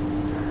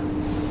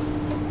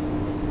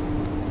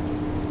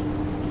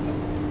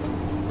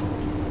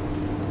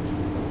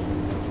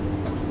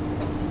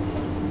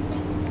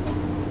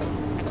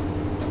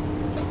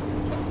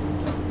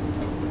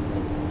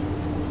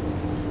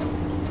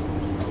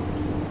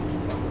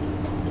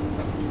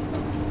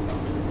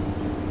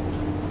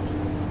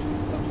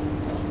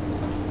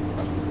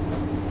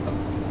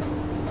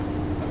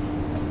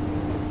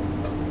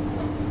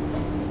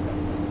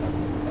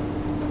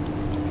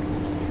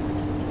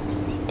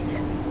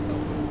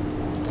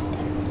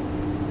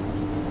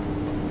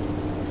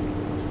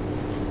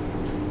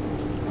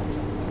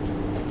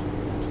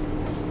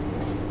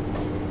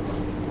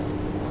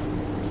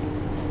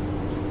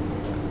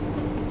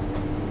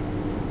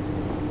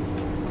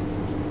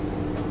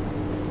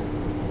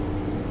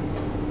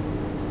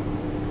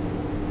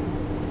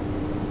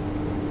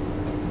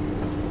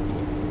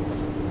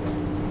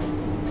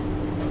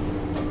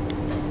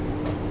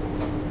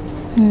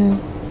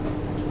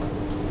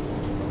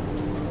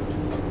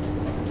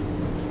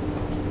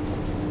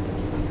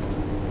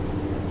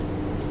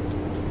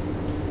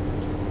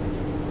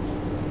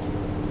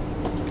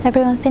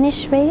 Everyone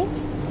finished reading?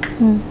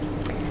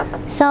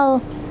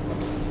 So,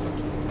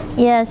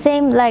 yeah,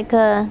 same like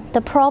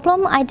the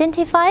problem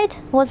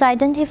was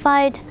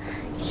identified.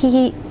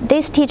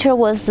 This teacher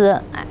was,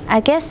 I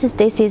guess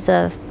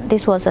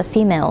this was a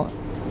female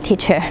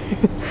teacher.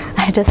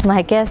 I just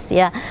might guess,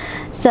 yeah.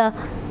 So,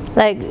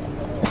 like,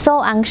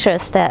 so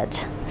anxious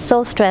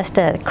so stressed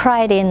that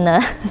cried in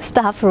the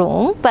staff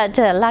room. But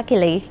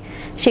luckily,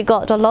 she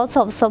got lots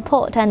of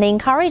support and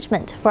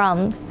encouragement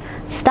from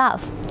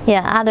staff.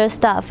 Yeah, other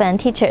staff and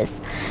teachers.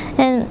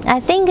 And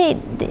I think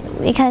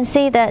we can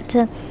see that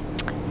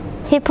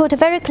he put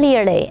very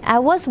clearly, I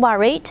was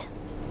worried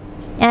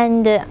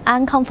and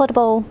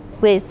uncomfortable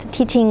with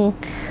teaching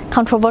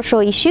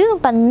controversial issue,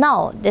 but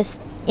now this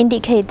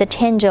indicates the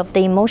change of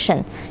the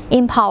emotion,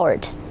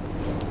 empowered.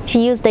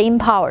 She used the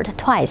empowered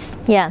twice.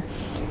 Yeah,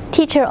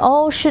 teacher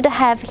all should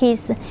have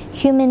his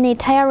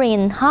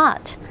humanitarian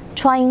heart,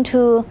 trying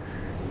to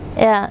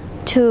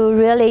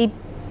really.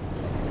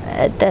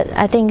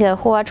 I think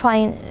who are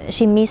trying,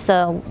 she missed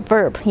a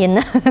verb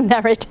in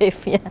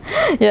narrative. Yeah,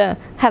 yeah.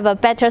 Have a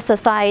better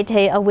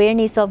society,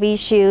 awareness of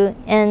issue,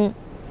 and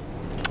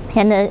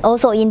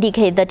also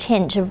indicate the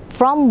change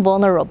from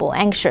vulnerable,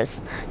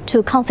 anxious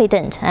to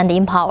confident and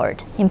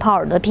empowered.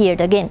 Empowered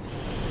appeared again,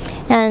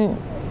 and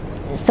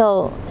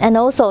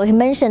also he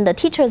mentioned the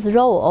teacher's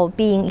role of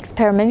being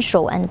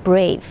experimental and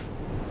brave.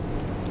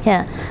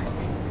 Yeah,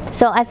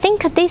 so I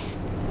think this,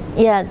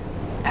 yeah.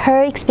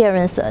 Her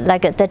experience,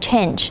 like the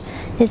change,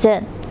 is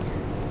that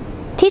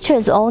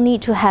teachers all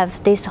need to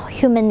have this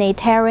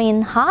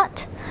humanitarian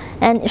heart,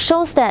 and it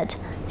shows that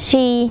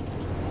she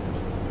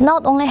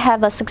not only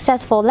have a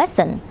successful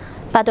lesson,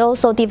 but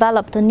also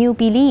developed new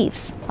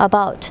beliefs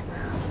about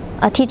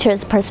a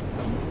teacher's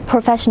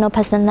professional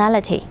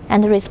personality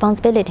and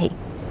responsibility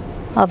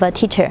of a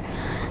teacher,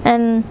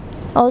 and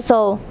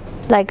also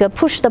like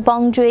push the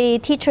boundary.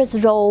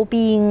 Teacher's role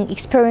being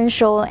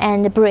experiential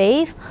and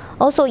brave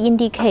also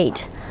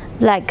indicate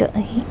like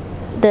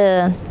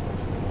the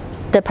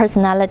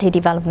personality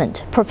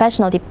development,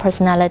 professional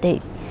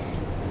personality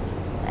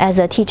as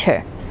a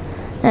teacher.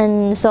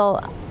 And so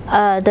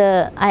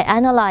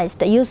I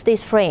used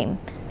this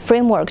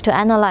framework to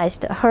analyze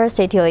her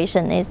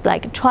situation. Is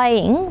like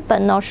trying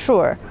but not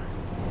sure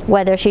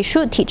whether she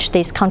should teach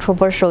this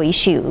controversial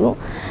issue,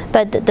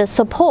 but the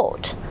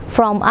support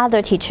from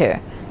other teacher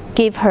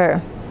give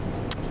her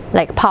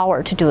like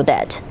power to do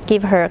that,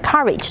 give her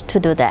courage to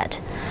do that.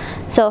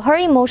 So her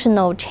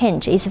emotional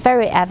change is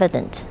very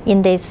evident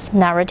in this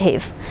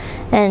narrative,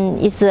 and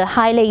is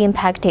highly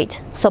impacted,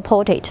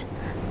 supported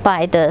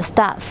by the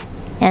staff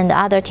and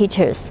other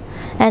teachers.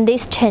 And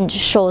this change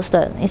shows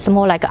that it's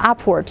more like an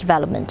upward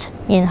development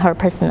in her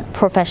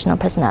professional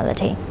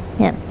personality.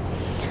 Yeah.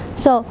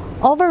 So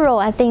overall,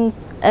 I think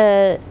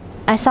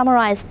I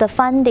summarized the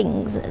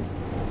findings.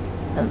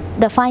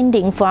 The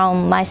finding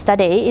from my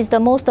study is the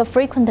most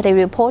frequently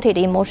reported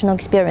emotional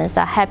experience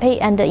are happy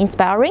and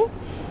inspiring.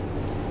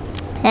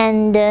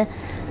 And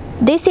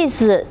this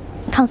is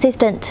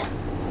consistent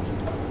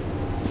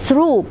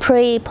through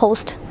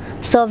pre-post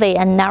survey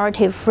and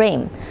narrative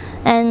frame.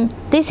 And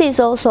this is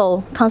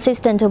also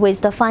consistent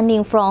with the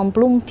finding from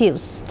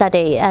Bloomfield's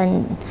study,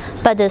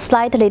 but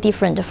slightly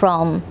different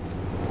from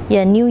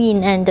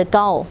Nguyen and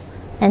Gao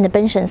and the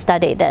Benson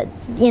study. That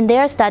in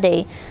their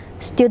study,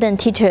 student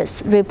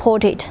teachers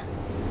reported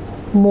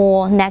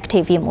more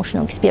negative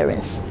emotional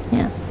experience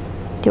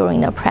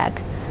during the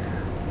prac.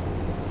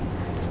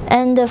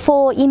 And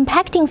for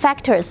impacting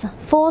factors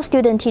for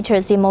student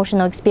teachers'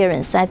 emotional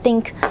experience, I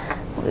think,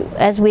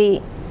 as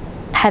we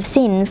have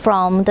seen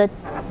from the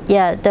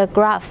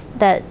graph,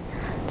 that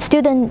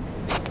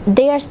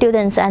their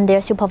students and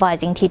their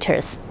supervising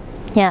teachers.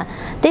 Yeah,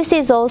 this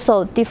is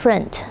also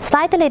different,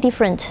 slightly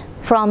different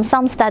from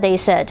some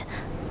studies that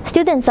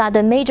students are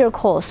the major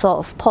cause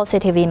of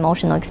positive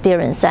emotional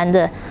experience, and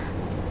the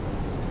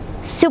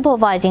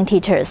supervising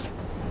teachers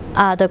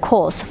are the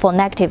cause for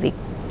negative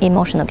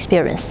emotional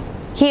experience.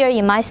 Here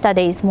in my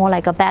study, it's more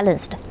like a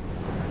balanced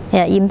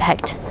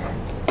impact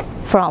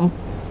for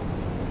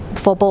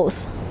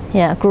both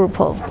group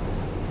of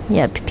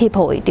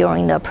people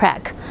during the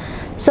prac.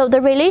 So the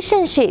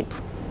relationship,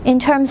 in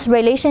terms of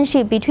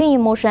relationship between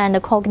emotion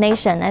and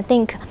cognition, I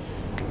think,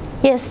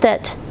 yes,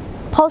 that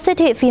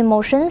positive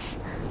emotions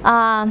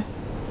are,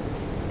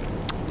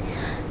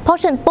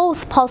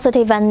 both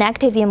positive and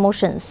negative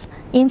emotions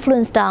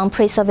influenced on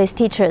pre-service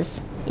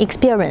teachers'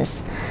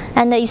 experience,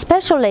 and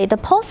especially the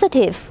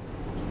positive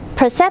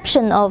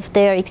perception of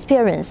their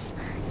experience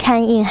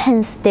can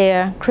enhance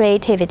their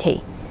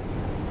creativity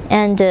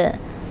and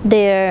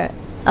their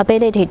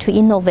ability to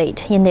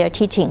innovate in their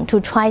teaching,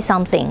 to try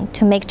something,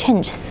 to make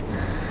changes.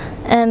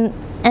 And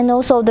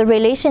also the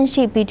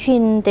relationship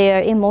between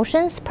their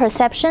emotions,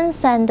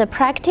 perceptions, and the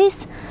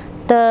practice.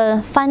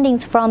 The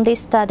findings from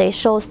this study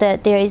shows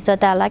that there is a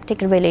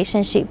dialectical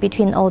relationship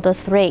between all the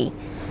three.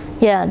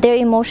 Yeah, their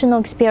emotional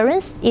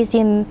experience is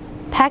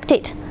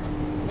impacted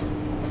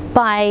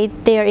by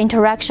their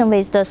interaction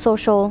with the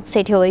social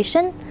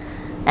situation,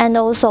 and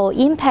also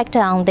impact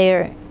on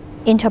their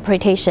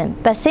interpretation.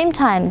 But at the same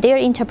time, their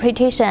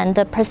interpretation and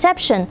the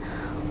perception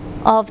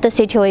of the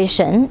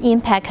situation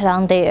impact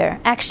on their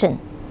action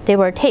they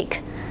will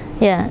take.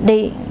 Yeah,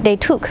 they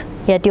took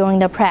during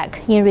the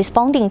prac in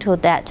responding to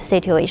that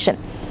situation.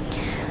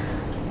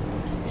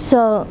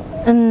 So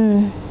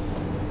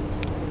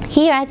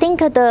here I think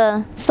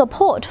the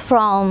support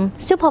from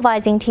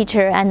supervising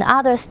teacher and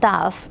other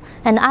staff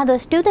and other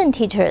student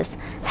teachers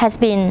has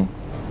been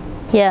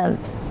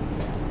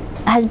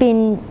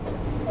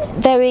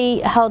very,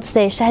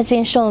 has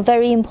been shown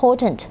very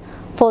important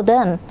for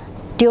them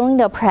during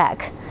the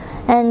prac,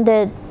 and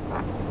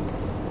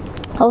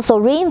also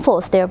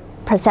reinforce their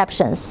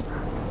perceptions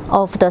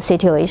of the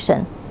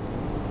situation.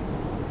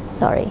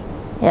 Sorry,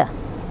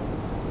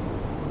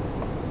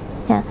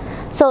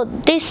 So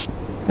this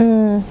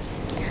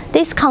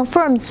this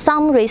confirms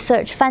some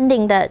research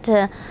finding that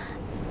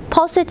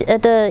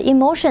the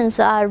emotions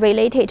are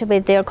related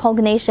with their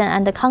cognition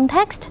and the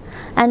context,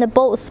 and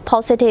both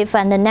positive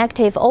and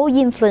negative all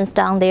influenced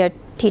on their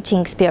teaching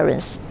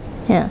experience.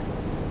 Yeah.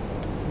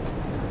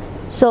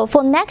 So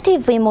for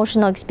negative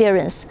emotional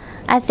experience,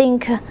 I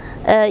think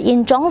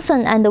in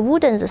Johnson and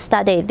Wooden's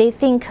study, they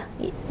think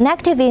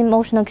negative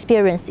emotional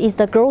experience is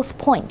the growth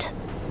point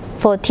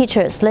for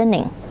teachers'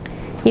 learning.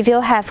 If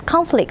you have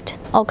conflict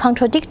or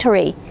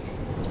contradictory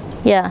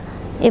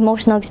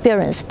emotional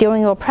experience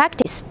during your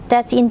practice,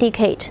 that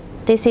indicates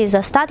this is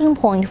a starting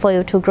point for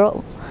you to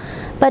grow.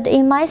 But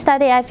in my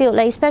study, I feel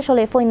like,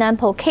 especially for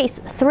example, case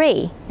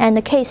 3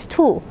 and case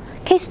 2.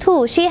 Case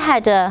 2, she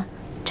had a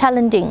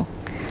challenging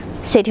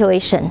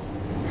situation,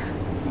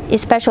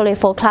 especially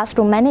for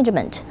classroom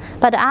management.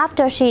 But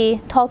after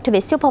she talked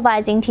with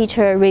supervising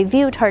teacher,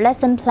 reviewed her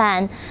lesson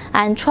plan,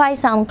 and tried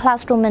some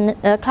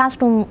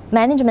classroom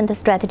management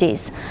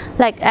strategies,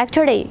 like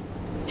actually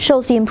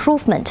shows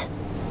improvement.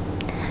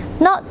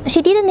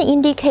 She didn't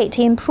indicate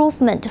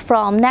improvement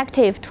from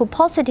negative to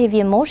positive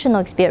emotional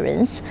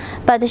experience,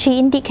 but she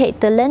indicated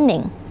the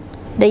learning,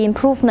 the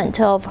improvement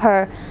of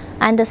her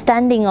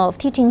understanding of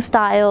teaching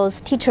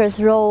styles, teachers'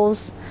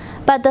 roles.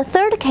 But the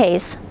third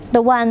case,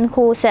 the one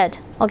who said,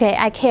 okay,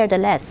 I cared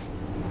less.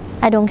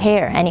 I don't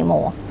care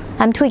anymore.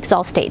 I'm too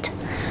exhausted.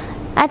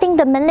 I think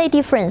the main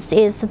difference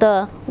is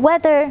the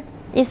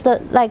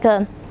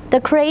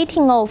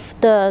creating of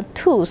the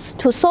tools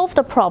to solve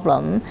the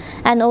problem,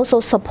 and also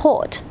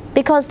support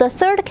Because the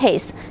third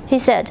case, he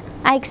said,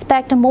 I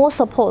expect more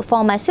support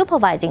from my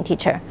supervising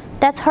teacher.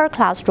 That's her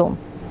classroom.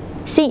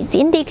 Since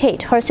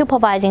indicate her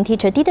supervising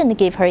teacher didn't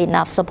give her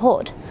enough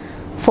support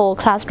for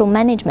classroom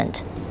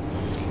management.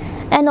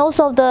 And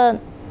also the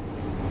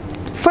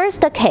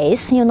first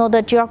case, you know,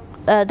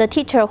 the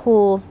teacher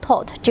who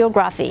taught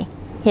geography,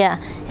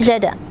 yeah, he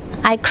said,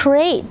 I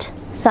create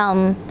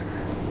some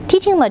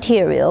teaching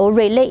material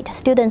relate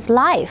students'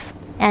 life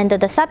and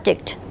the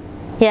subject,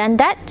 yeah, and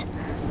that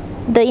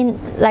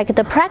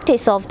the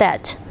practice of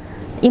that,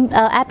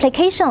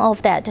 application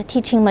of that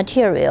teaching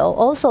material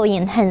also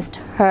enhanced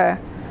her,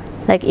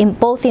 like in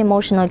both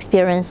emotional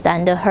experience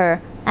and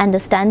her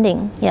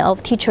understanding, yeah,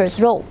 of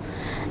teacher's role.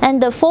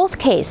 And the fourth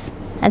case,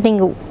 I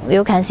think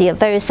you can see a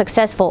very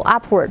successful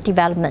upward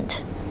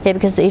development, yeah,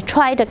 because it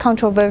tried a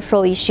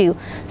controversial issue.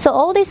 So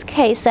all these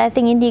cases, I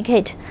think,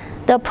 indicate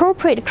the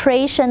appropriate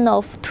creation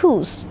of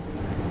tools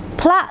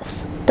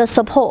plus the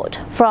support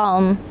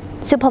from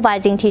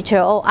supervising teacher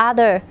or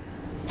other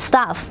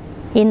staff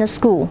in the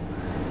school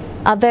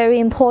are very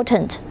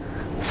important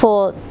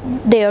for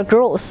their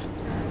growth.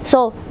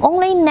 So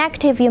only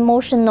negative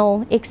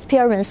emotional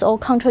experience or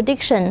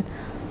contradiction,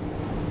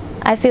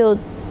 I feel,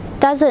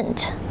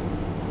 doesn't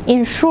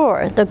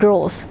ensure the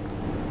growth.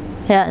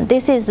 Yeah,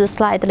 this is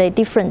slightly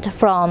different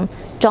from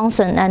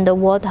Johnson and the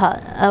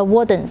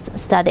Warden's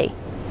study.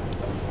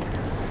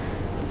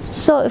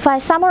 So if I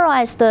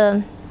summarize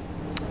the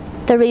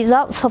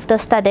results of the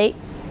study,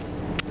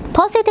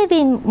 positive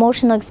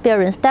emotional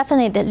experience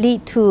definitely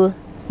lead to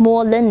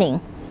more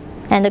learning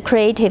and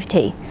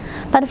creativity.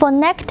 But for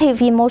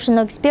negative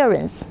emotional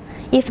experience,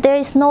 if there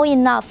is no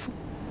enough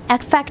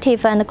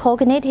affective and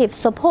cognitive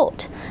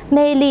support,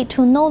 may lead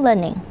to no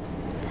learning.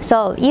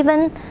 So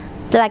even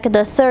like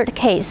the third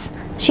case,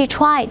 she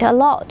tried a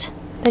lot,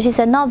 but she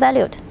said, not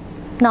valued.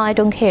 No, I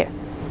don't care.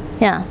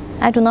 Yeah,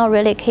 I do not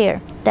really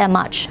care that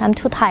much. I'm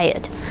too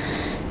tired.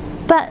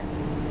 But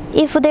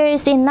if there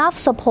is enough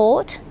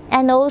support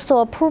and also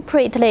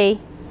appropriately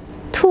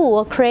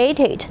tool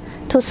created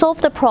to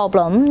solve the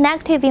problem,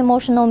 negative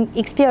emotional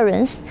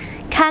experience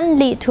can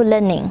lead to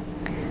learning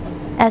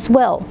as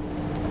well.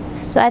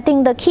 So I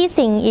think the key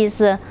thing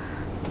is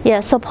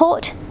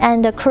support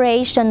and the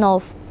creation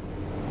of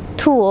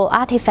tool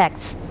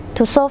artifacts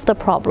to solve the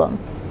problem.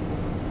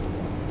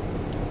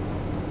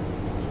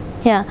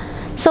 Yeah.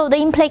 So the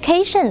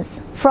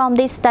implications from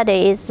this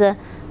study is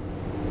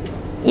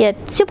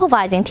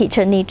supervising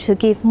teacher need to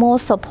give more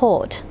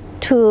support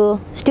to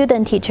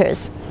student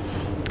teachers,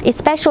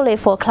 especially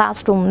for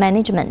classroom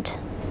management.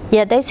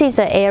 Yeah, this is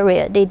an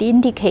area that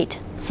indicate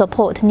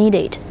support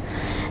needed.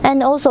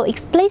 And also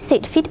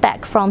explicit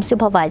feedback from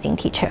supervising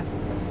teacher.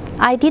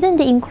 I didn't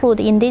include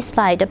in this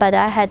slide, but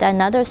I had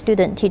another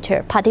student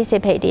teacher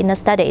participate in the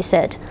study,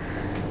 said,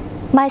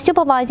 my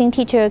supervising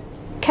teacher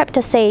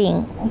kept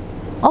saying,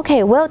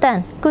 okay, well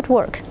done, good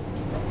work,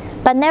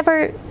 but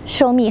never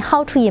show me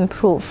how to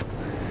improve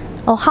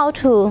or how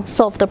to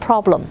solve the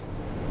problem.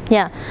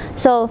 Yeah,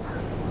 so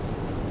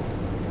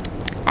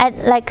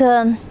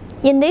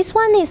in this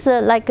one is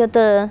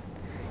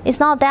it's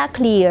not that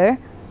clear,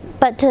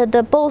 but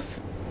the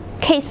both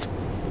case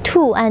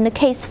 2 and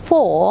case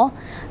 4,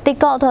 they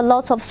got a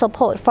lot of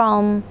support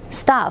from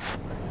staff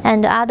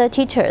and other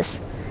teachers.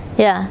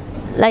 Yeah,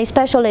 like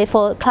especially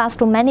for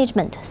classroom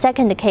management.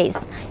 Second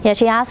case, yeah,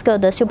 she asked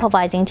the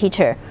supervising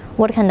teacher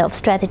what kind of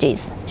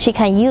strategies she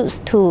can use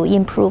to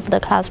improve the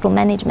classroom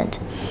management.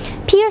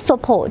 Peer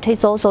support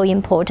is also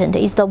important.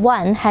 It's the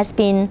one has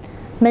been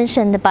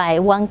mentioned by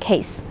one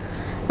case.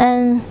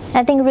 And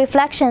I think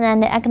reflection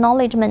and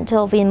acknowledgement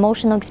of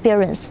emotional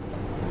experience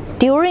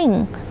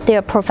during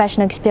their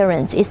professional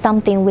experience is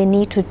something we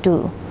need to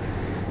do.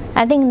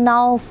 I think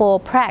now for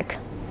prac,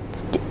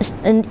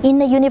 in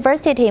the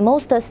university,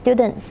 most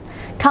students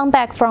come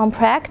back from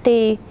prac,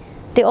 they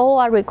all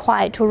are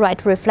required to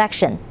write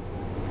reflection.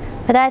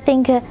 But I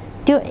think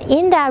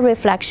in that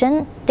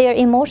reflection, their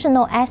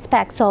emotional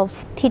aspects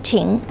of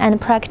teaching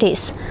and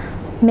practice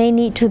may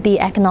need to be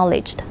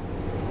acknowledged,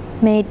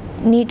 may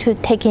need to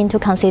take into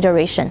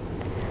consideration,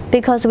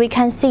 because we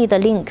can see the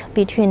link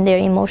between their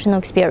emotional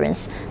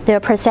experience, their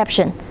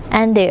perception,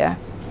 and their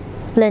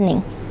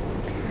learning.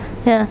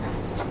 Yeah.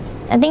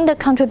 I think the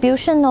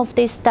contribution of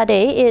this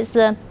study is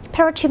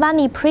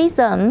Perezhivanie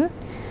prism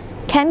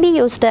can be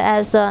used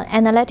as an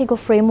analytical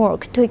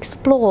framework to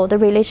explore the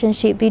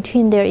relationship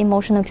between their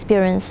emotional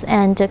experience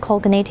and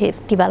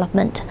cognitive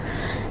development.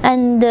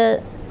 And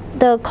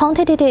the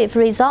quantitative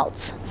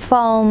results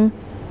from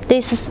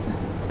this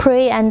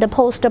pre- and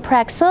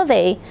post-prac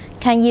survey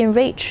can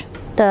enrich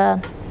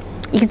the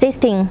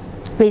existing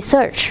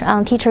research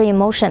on teacher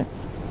emotion.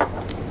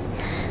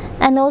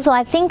 And also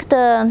I think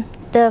the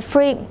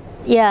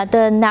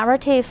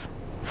narrative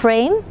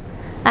frame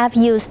I've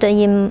used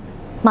in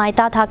my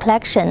data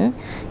collection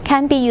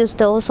can be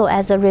used also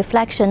as a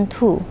reflection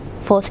tool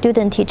for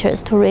student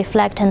teachers to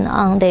reflect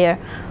on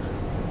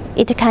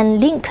it can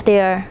link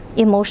their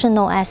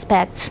emotional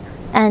aspects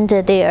and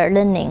their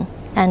learning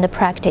and the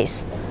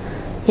practice.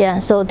 Yeah,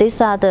 so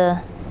these are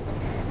the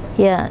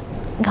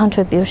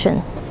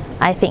contribution.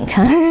 I think.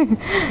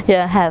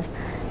 Yeah, have.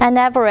 And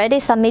I've already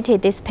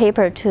submitted this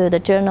paper to the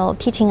Journal of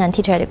Teaching and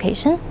Teacher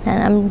Education,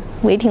 and I'm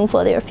waiting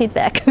for their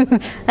feedback.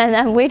 And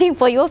I'm waiting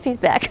for your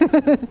feedback.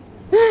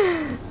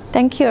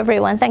 Thank you,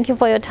 everyone. Thank you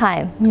for your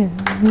time.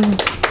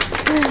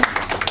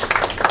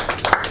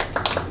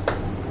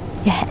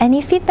 Yeah,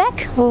 any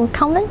feedback or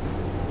comments?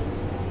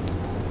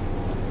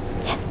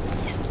 Yeah,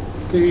 yes.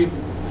 The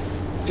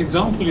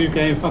example you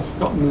gave, I've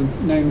forgotten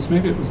the names,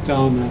 maybe it was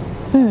Dana,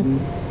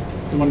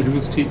 the one who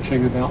was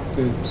teaching about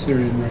the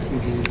Syrian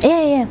refugees.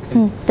 Yeah.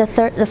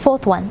 The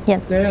fourth one, yeah.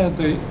 There,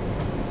 the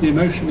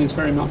emotion is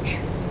very much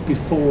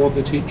before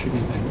the teaching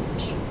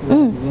event,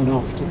 rather than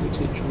after the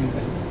teaching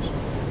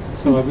event.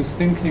 So I was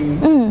thinking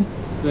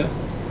that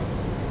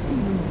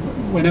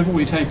whenever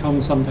we take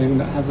on something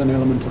that has an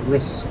element of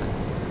risk,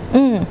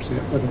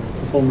 whether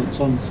performance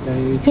on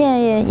stage,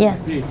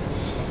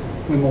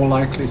 we're more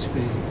likely to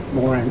be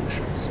more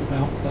anxious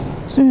about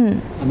that.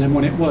 And then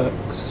when it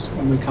works,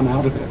 when we come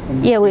out of it,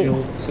 when we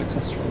feel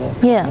successful or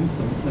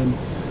triumphant, then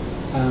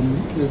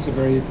there's a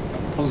very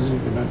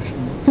positive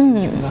emotion that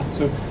comes from that.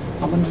 So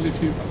I wondered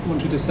if you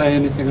wanted to say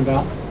anything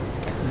about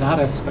that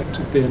aspect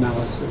of the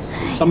analysis.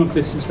 Some of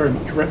this is very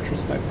much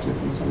retrospective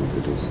and some of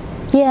it is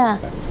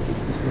prospective.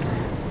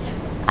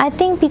 I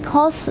think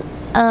because,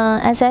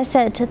 as I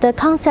said, the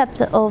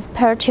concept of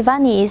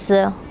Perezhivanie is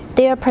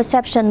their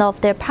perception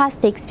of their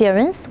past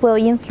experience will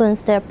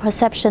influence their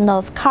perception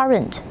of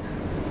current,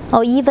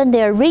 or even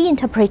their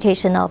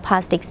reinterpretation of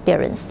past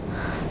experience.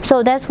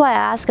 So that's why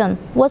I ask them,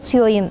 what's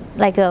your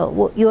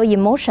your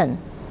emotion,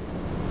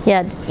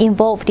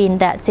 involved in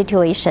that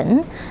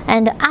situation,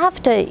 and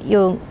after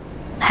you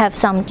have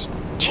some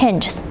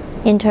changes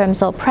in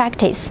terms of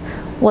practice,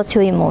 what's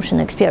your emotion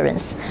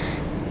experience?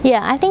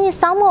 Yeah, I think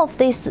some of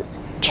these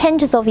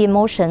changes of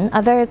emotion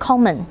are very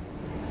common.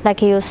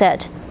 Like you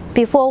said,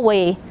 before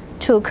we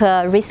took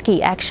a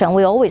risky action,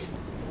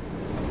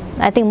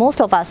 I think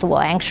most of us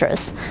were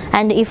anxious.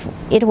 And if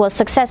it was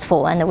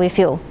successful and we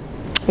feel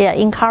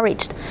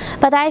encouraged.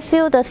 But I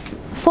feel the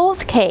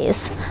fourth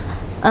case,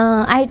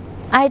 I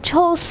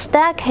chose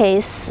that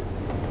case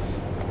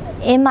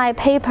in my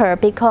paper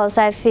because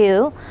I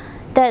feel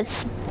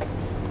that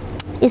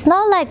it's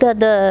not like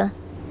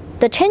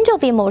the change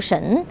of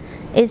emotion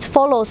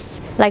follows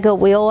like a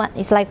will,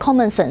 it's like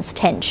common sense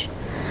change.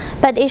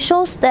 But it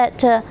shows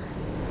that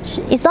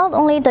it's not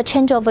only the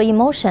change of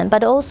emotion,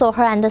 but also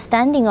her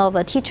understanding of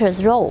a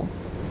teacher's role.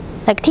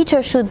 Like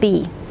teacher should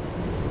be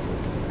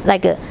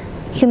like a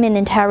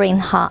humanitarian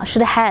heart,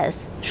 should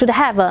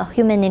have a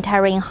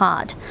humanitarian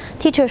heart.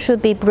 Teacher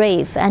should be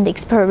brave and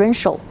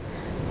experiential.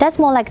 That's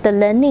more like the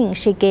learning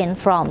she gained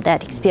from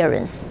that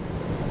experience.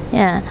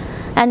 Yeah,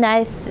 and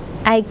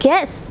I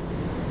guess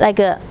like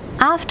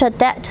after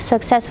that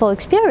successful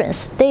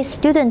experience, the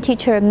student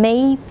teacher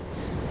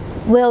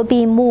will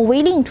be more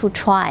willing to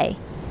try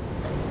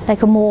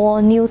like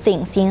more new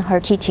things in her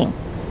teaching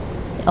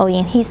or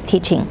in his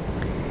teaching.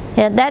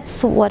 Yeah,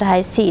 that's what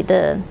I see,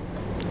 the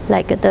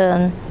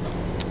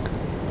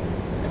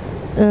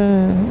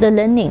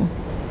learning,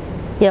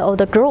 or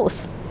the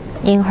growth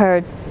in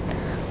her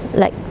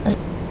like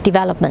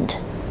development,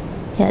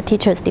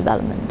 teacher's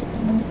development.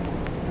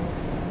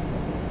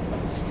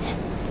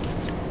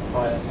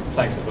 Hi,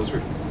 thanks. It was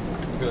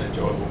really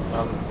enjoyable.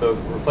 The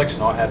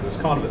reflection I had was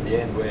kind of at the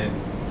end where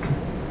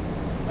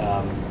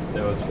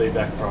there was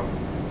feedback from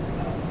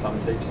some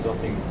teachers. I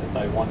think that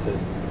they wanted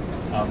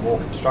more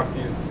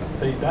constructive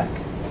feedback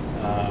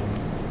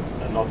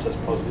and not just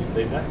positive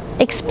feedback.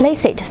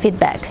 Explicit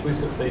feedback.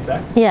 Explicit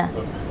feedback. Yeah.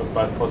 Of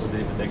both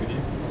positive and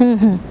negative.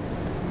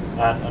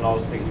 And I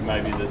was thinking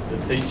maybe that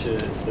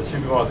the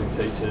supervising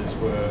teachers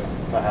were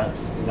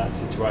perhaps in that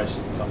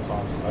situation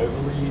sometimes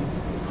overly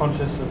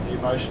conscious of the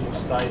emotional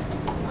state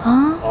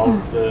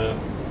of the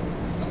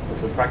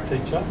prac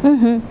teacher,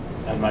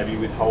 and maybe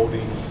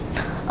withholding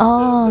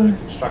the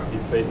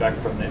constructive feedback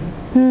from them.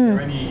 Is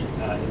there any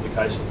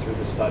indication through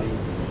the study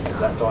of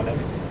that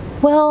dynamic?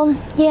 Well,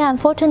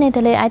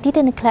 unfortunately, I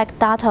didn't collect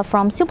data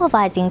from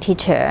supervising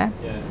teacher.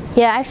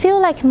 Yeah, I feel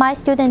like my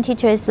student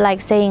teacher is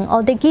like saying,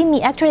 they give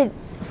me, actually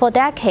for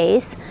that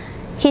case,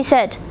 he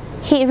said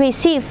he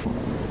received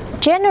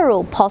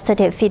general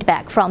positive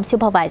feedback from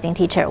supervising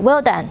teacher.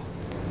 Well done,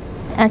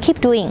 and keep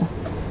doing.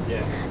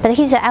 But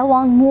he said, I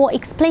want more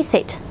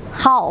explicit.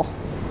 How?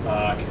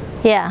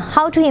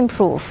 How to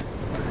improve,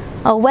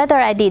 or whether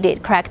I did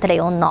it correctly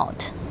or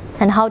not,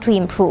 and how to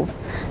improve.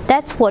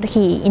 That's what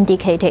he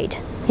indicated.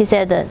 He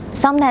said that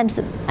sometimes,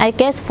 I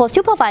guess for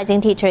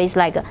supervising teacher, it's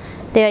like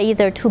they're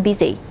either too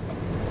busy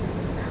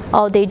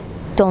or they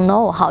don't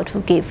know how to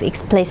give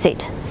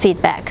explicit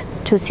feedback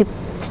to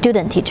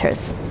student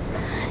teachers.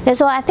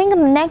 So I think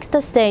the next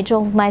stage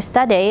of my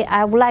study,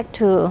 I would like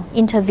to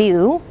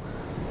interview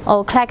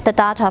or collect the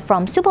data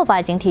from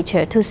supervising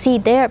teacher to see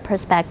their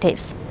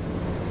perspectives.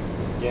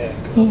 Yeah,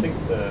 because I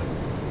think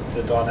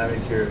the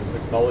dynamic here of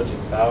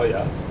acknowledging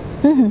failure,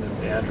 the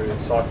boundary of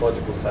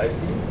psychological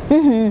safety,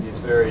 is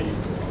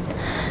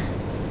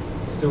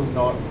still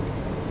not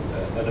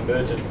an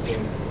emergent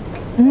thing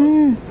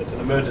It's an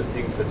emergent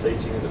thing for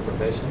teaching as a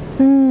profession.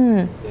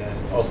 Yeah,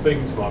 I was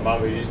speaking to my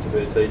mum, who used to be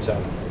a teacher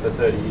for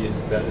 30 years,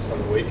 about this on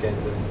the weekend,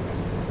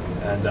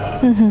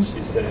 and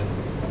she said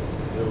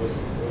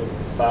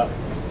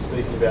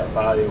speaking about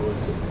failure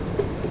was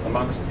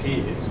amongst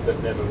peers,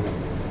 but never with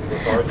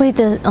authority. With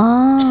the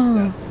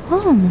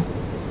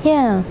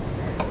yeah.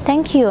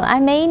 Thank you. I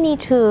may need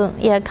to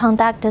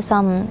conduct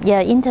some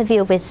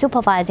interview with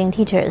supervising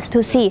teachers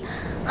to see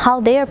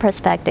how their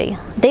perspective,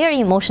 their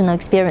emotional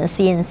experience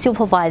in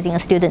supervising a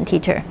student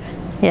teacher.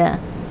 Yeah.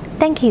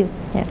 Thank you.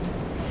 Yeah.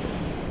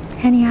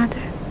 Any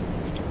other?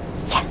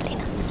 Yeah,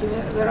 Lina.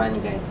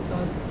 Veronica,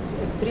 it's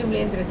extremely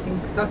interesting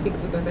topic,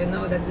 because I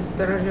know that this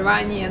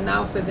Perezhivanie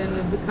now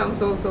suddenly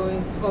becomes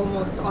also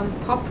almost on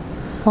top.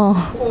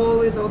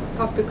 All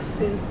topics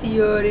in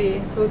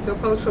theory,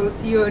 sociocultural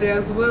theory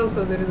as well.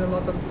 So there is a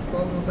lot of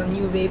almost a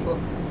new wave of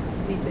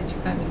research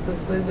coming. So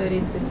it's very, very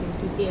interesting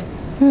to hear.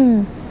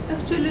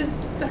 Actually,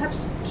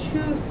 perhaps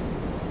two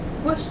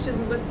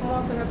questions, but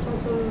more perhaps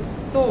also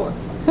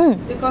thoughts.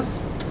 Because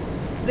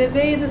the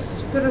way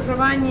this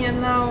Perezhivanie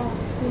now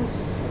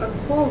seems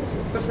unfolds,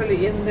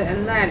 especially in the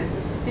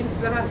analysis, seems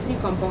there are three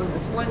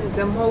components. One is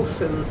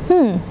emotion,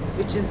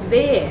 which is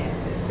there.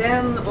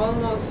 Then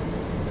almost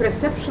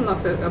perception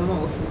of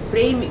emotion,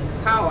 framing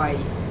how I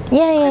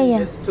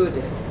understood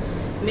it.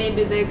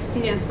 Maybe the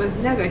experience was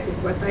negative,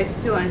 but I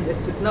still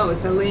understood, no,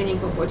 it's a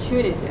learning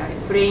opportunity. I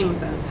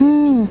framed and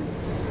perceived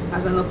it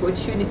as an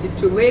opportunity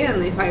to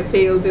learn if I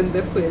failed in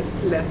the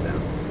first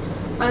lesson.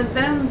 And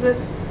then the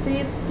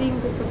third thing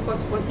is, of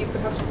course, what you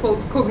perhaps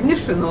called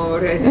cognition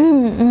already.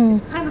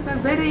 It's kind of a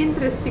very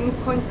interesting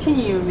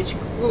continuum, which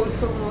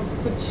goes almost,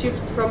 could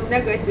shift from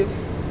negative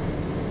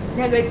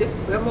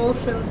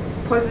emotion,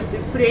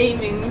 positive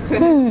framing,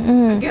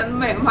 again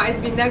might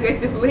be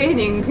negative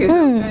learning,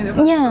 kind of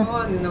and so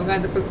on,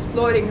 kind of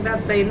exploring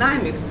that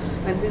dynamic.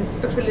 And then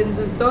especially in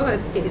this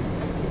Dollar's case,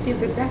 it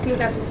seems exactly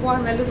that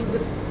one a little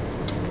bit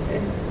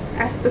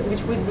aspect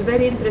which would be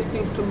very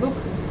interesting to look.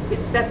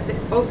 It's that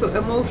also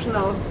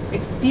emotional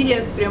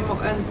experience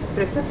and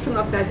perception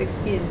of that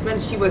experience when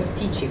she was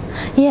teaching.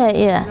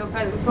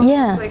 It's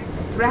almost like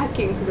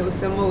tracking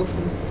those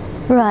emotions.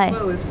 Right.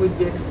 Well, it would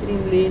be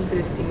extremly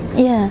interesting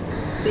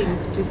thing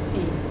to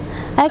see.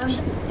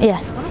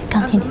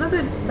 Continue.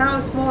 Another now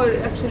small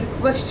actually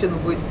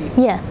question would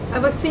be. I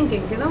was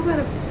thinking,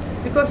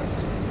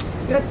 because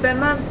you had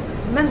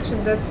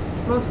mentioned that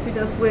most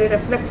students were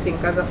reflecting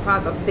as a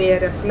part of their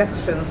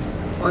reflection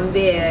on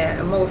their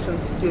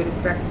emotions during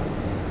practice.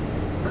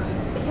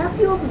 Have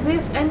you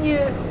observed any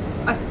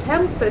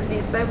attempts, at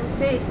least I would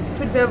say,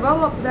 to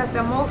develop that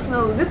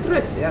emotional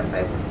literacy, and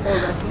I would call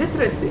that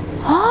literacy,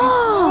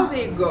 before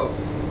they go?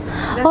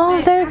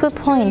 Very good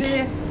point.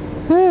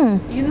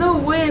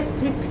 We're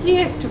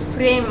prepared to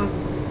frame,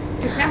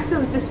 to have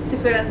those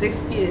different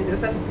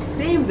experiences and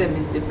frame them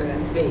in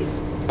different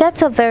ways.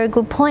 That's a very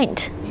good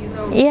point.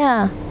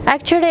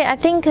 Actually, I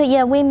think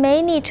we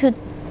may need to.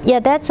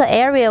 That's an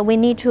area we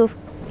need to.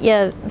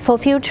 For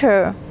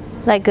future,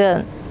 like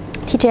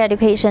teacher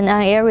education,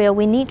 an area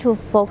we need to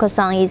focus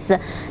on is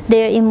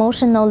their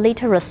emotional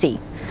literacy.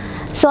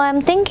 So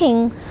I'm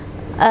thinking,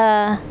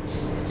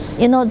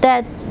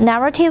 that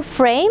narrative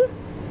frame.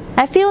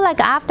 I feel like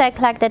after I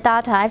collect the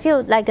data, I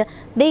feel like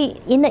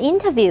in the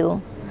interview,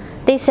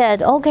 they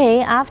said,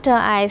 okay, after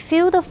I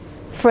feel the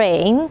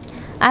frame,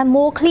 I'm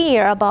more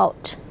clear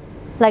about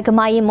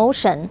my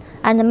emotion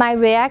and my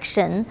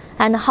reaction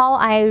and how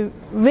I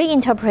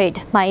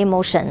reinterpret my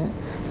emotion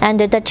and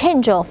the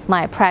change of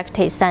my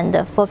practice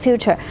and for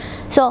future.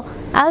 So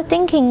I was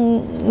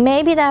thinking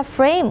maybe that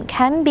frame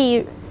can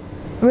be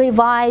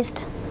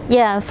revised,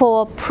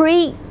 for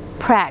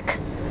pre-prac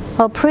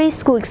or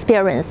preschool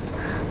experience,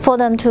 for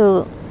them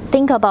to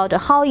think about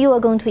how you are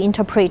going to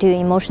interpret your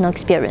emotional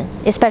experience,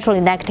 especially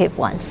negative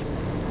ones.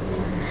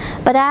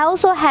 But I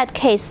also had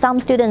case, some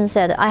students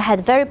said I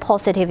had very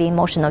positive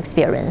emotional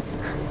experience,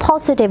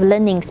 positive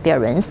learning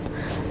experience.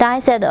 Then I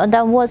said,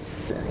 that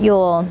was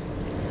your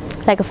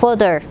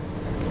further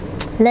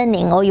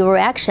learning or your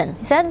reaction.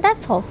 He said,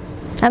 that's all.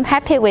 I'm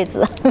happy with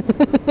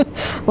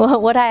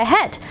what I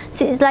had.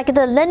 So it's like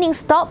the learning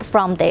stopped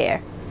from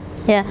there.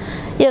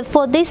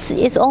 For this,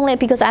 it's only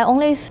because I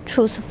only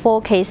choose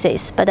 4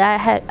 cases, but I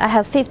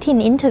have 15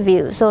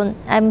 interviews. So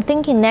I'm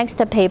thinking next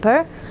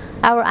paper,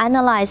 I will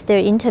analyze their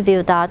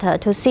interview data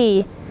to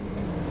see,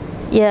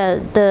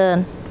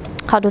 the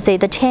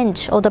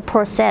change or the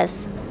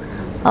process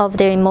of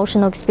their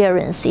emotional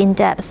experience in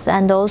depth,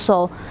 and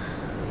also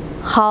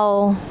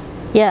how,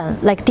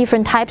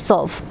 different types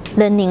of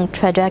learning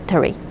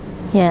trajectory.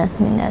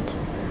 Doing that.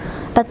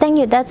 But thank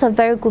you, that's a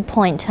very good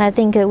point. I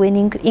think we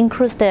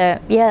increase the,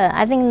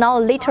 I think now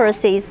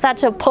literacy is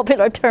such a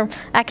popular term,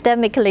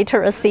 academic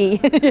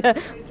literacy,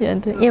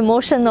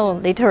 emotional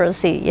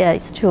literacy,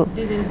 it's true.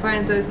 Didn't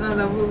find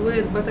another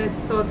word, but I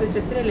thought that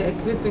just really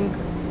equipping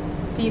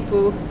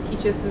people,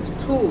 teachers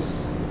with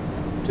tools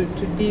to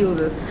deal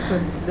with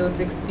those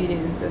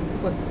experiences,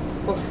 because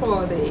for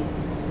sure they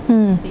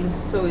seem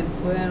so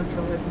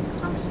influential, as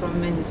it comes from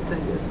many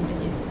studies,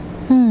 many.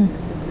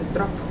 It's a good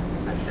drop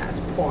at that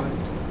point.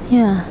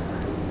 Yeah.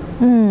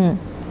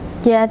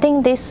 Yeah, I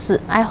think this,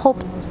 I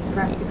hope. Almost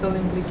practical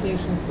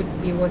implication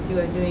could be what you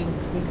are doing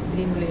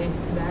extremely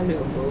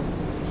valuable.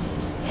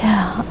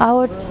 Yeah, I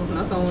would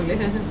not only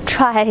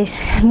try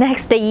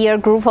next year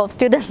group of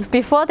students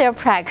before their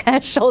prac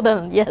and show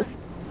them, yes.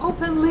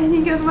 Open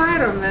learning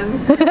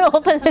environment.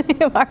 Open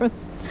learning environment.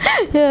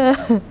 Yeah.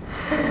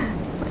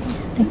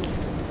 Thank you.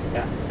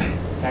 Yeah,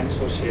 thanks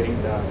for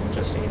sharing the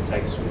interesting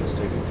insights from the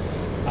study.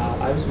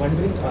 I was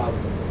wondering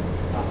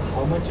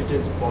how much it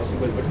is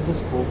possible, what is the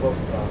scope of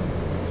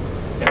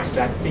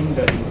abstracting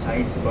the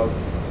insights about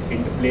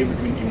interplay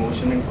between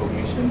emotion and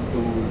cognition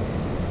to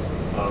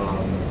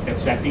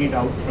abstracting it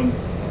out from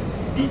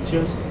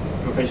teachers,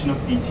 profession of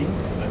teaching,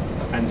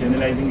 and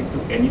generalizing it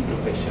to any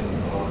profession?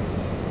 Or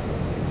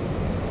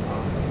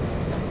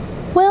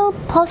well,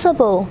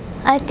 possible.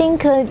 I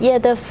think yeah,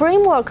 the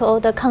framework or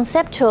the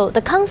concept of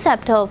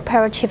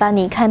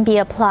Perezhivanie can be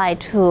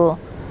applied to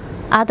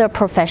other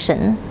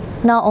profession,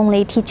 not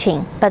only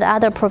teaching, but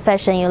other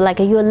profession.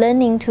 You're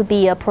learning to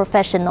be a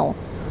professional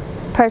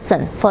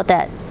person for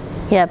that,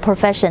 yeah,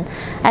 profession.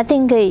 I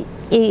think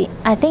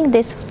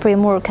this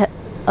framework,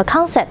 a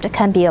concept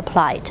can be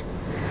applied,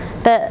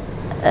 but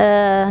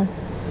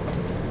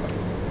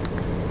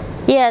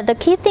yeah, the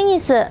key thing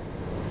is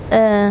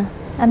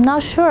I'm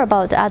not sure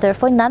about the other.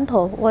 For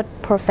example, what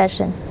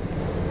profession?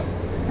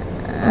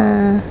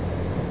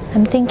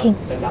 I'm thinking.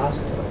 The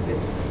last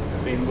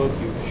framework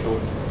you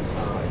showed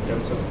in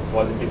terms of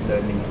positive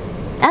learning.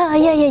 Ah,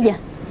 yeah.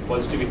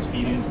 Positive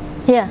experience,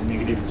 yeah.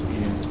 Negative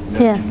experience,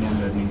 learning, yeah.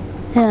 non-learning.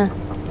 Yeah.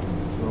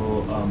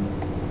 So,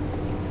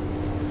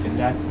 can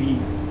that be,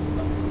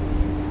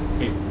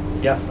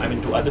 yeah, I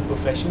mean, to other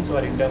professions,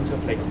 or in terms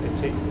of, like, let's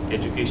say,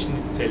 education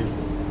itself,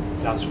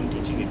 classroom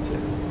teaching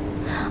itself?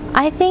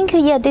 I think,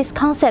 yeah, this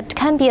concept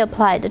can be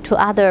applied to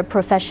other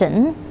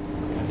profession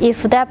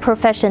if that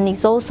profession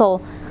is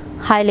also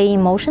highly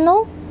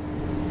emotional.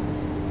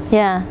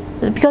 Yeah,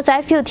 because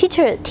I feel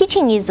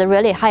teaching is a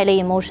really highly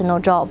emotional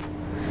job.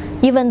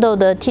 Even though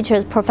the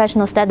teacher's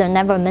professional status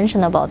never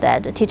mention about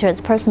that, the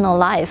teacher's personal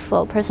life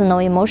or personal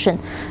emotion,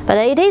 but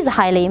it is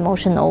highly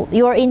emotional.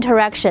 Your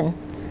interaction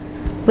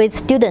with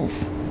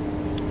students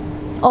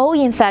all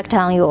impact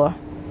on your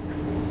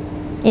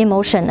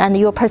emotion and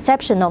your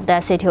perception of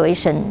that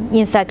situation,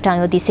 impact on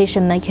your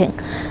decision making.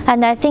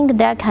 And I think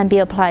that can be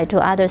applied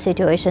to other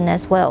situations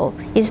as well,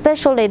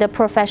 especially the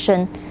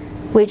profession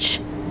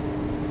which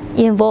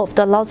involved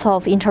lots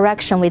of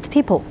interaction with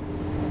people.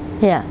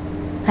 Yeah,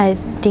 I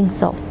think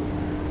so.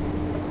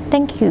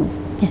 Thank you.